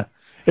 Yeah.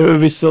 It would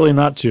be silly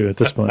not to at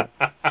this point.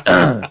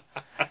 But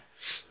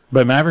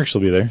Mavericks will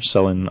be there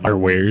selling our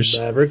wares.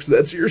 Mavericks,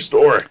 that's your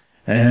store.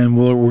 And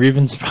we're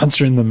even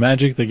sponsoring the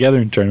Magic the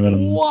Gathering tournament.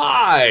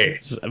 Why?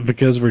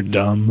 Because we're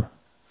dumb.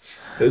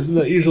 Isn't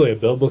that usually a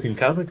Bell Book and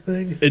Comic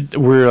thing?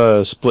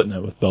 We're splitting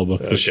it with Bell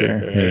Book this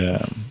year. Right.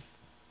 Yeah.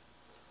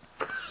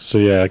 So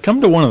yeah, come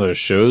to one of those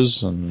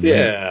shows. And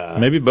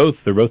maybe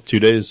both. They're both 2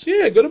 days.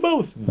 Yeah, go to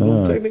both.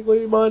 Well,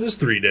 technically, mine is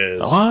 3 days.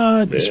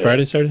 What? It's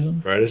Friday, Saturday,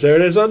 Sunday? Friday,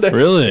 Saturday, Sunday.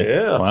 Really?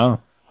 Yeah. Wow.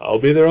 I'll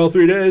be there all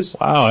 3 days.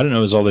 Wow, I didn't know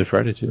it was all day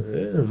Friday too.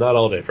 Yeah, not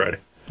all day Friday.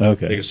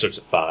 Okay. I think it starts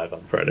at 5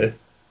 on Friday.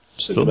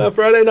 Still Come out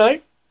Friday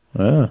night.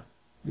 Yeah.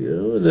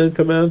 And then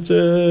come out,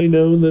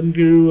 and then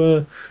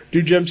do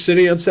Gem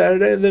City on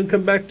Saturday, and then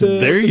come back to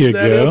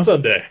Cincinnati on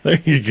Sunday.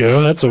 There you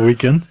go. That's a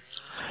weekend.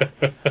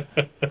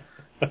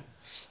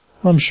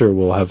 I'm sure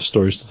we'll have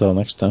stories to tell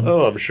next time.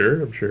 Oh, I'm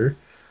sure.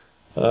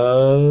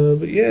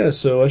 But yeah,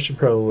 so I should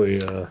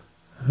probably. Oh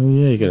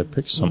yeah, you gotta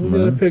pick something. I'm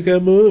gonna pick a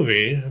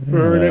movie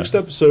for our next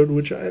episode,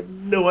 which I have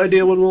no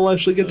idea when we'll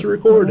actually get to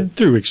record.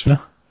 3 weeks from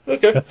now.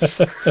 Okay.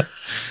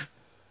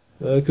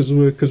 Because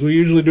we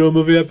usually do a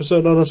movie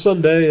episode on a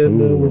Sunday,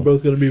 and we're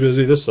both going to be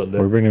busy this Sunday.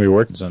 We're going to be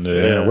working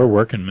Sunday. Yeah, we're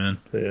working, man.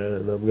 Yeah,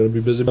 and I'm going to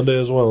be busy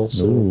Monday as well.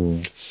 So,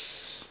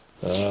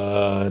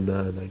 and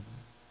I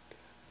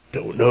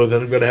don't know that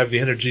I'm going to have the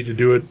energy to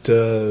do it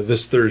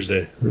this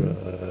Thursday.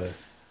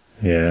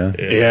 Yeah,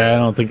 I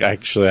don't think I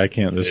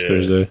can't this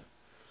Thursday.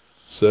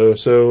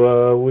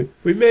 So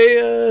we may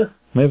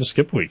have a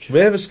skip week.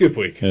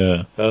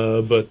 Yeah.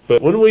 But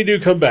when we do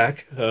come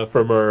back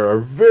from our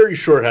very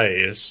short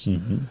hiatus,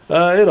 and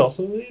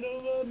also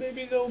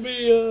maybe there'll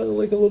be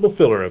like a little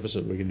filler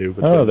episode we can do.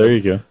 Oh, there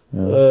you go.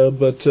 Yeah.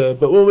 But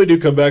when we do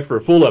come back for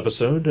a full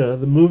episode, the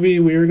movie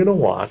we are going to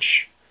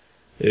watch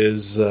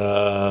is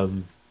I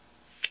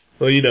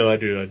do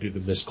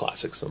the Mist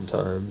Classics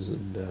sometimes,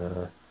 and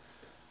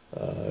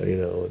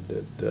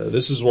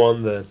this is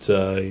one that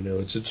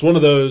it's one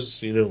of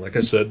those, like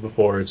I said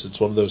before, it's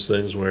one of those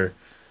things where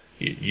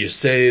you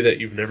say that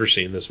you've never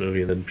seen this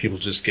movie, and then people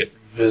just get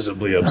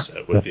visibly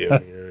upset with you.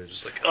 You're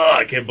just like, oh,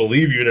 I can't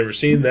believe you've never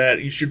seen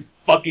that. You should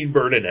fucking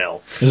burn in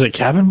hell. Is it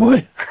Cabin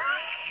Boy?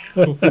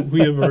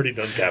 We have already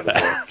done Cabin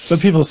Boy. But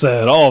people say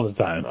it all the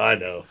time. I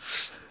know.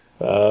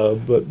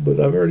 But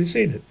I've already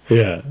seen it.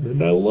 Yeah.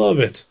 And I love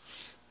it.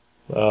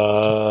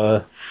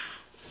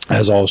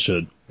 As all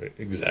should.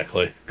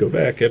 Exactly. Go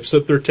back.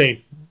 Episode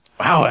 13.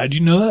 Wow, how'd you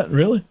know that?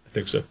 Really? I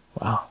think so.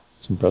 Wow.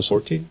 It's impressive.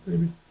 14,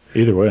 maybe?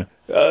 Either way.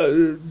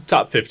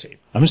 Top 15.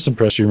 I'm just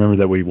impressed you remember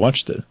that we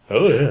watched it.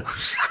 Oh, yeah.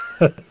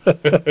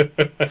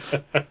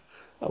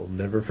 I'll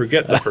never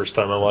forget the first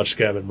time I watched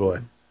Cabin Boy.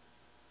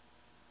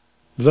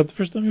 Was that the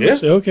first time you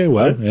watched it? Okay,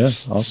 wow. Yeah,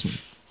 awesome.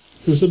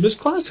 It was a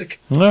Mist Classic.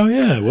 Oh,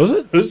 yeah, was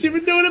it? I was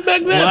even doing it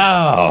back then.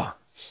 Wow.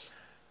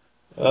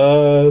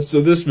 So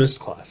this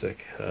Mist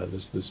Classic,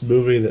 this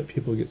movie that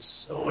people get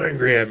so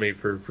angry at me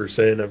for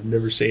saying I've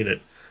never seen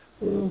it.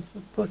 Well,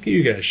 fuck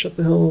you guys. Shut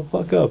the hell the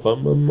fuck up.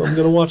 I'm going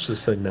to watch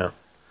this thing now.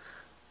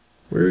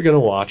 We're going to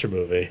watch a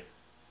movie.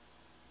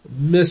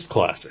 Mist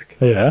Classic.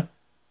 Yeah.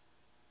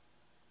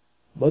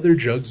 Mother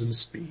Jugs and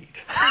Speed.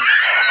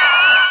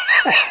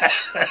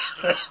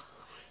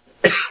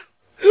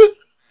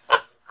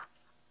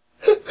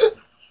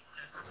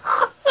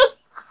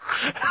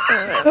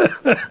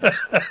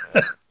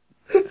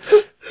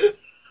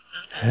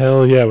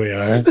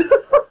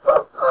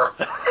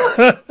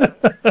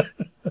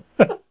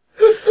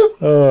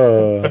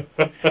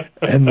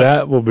 And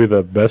that will be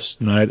the best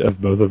night of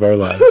both of our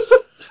lives.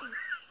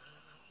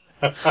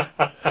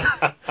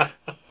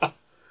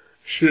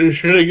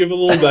 Should I give a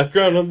little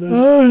background on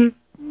this?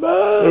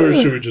 Or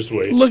should we just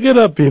wait? Look it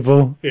up,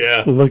 people.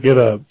 Yeah. Look it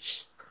up.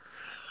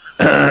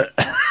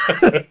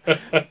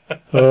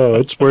 Oh,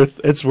 it's worth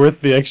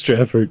the extra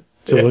effort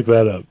to look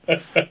that up.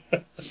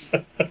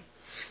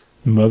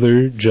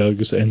 Mother,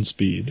 Jugs, and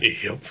Speed.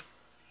 Yep.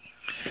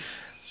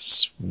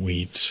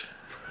 Sweet.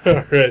 All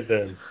right,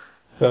 then.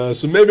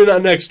 So maybe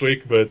not next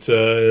week, but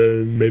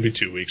maybe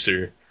 2 weeks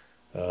here.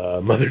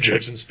 Mother,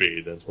 Jugs, and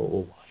Speed. That's what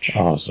we'll watch.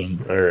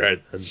 Awesome. All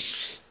right, then.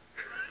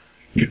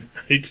 Good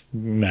night.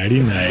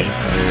 Nighty-night.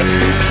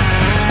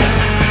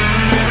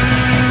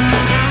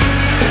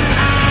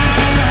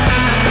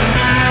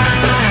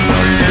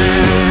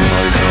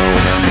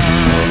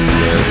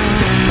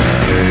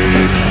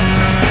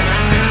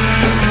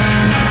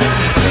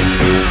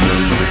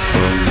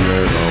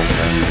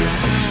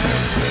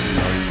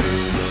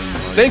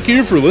 Thank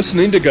you for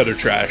listening to Gutter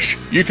Trash.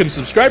 You can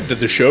subscribe to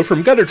the show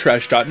from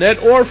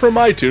guttertrash.net or from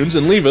iTunes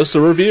and leave us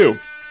a review.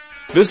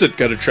 Visit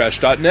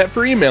guttertrash.net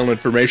for email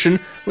information,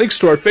 links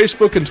to our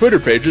Facebook and Twitter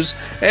pages,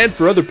 and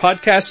for other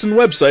podcasts and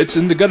websites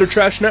in the Gutter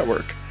Trash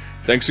Network.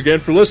 Thanks again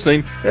for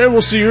listening, and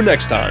we'll see you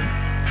next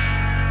time.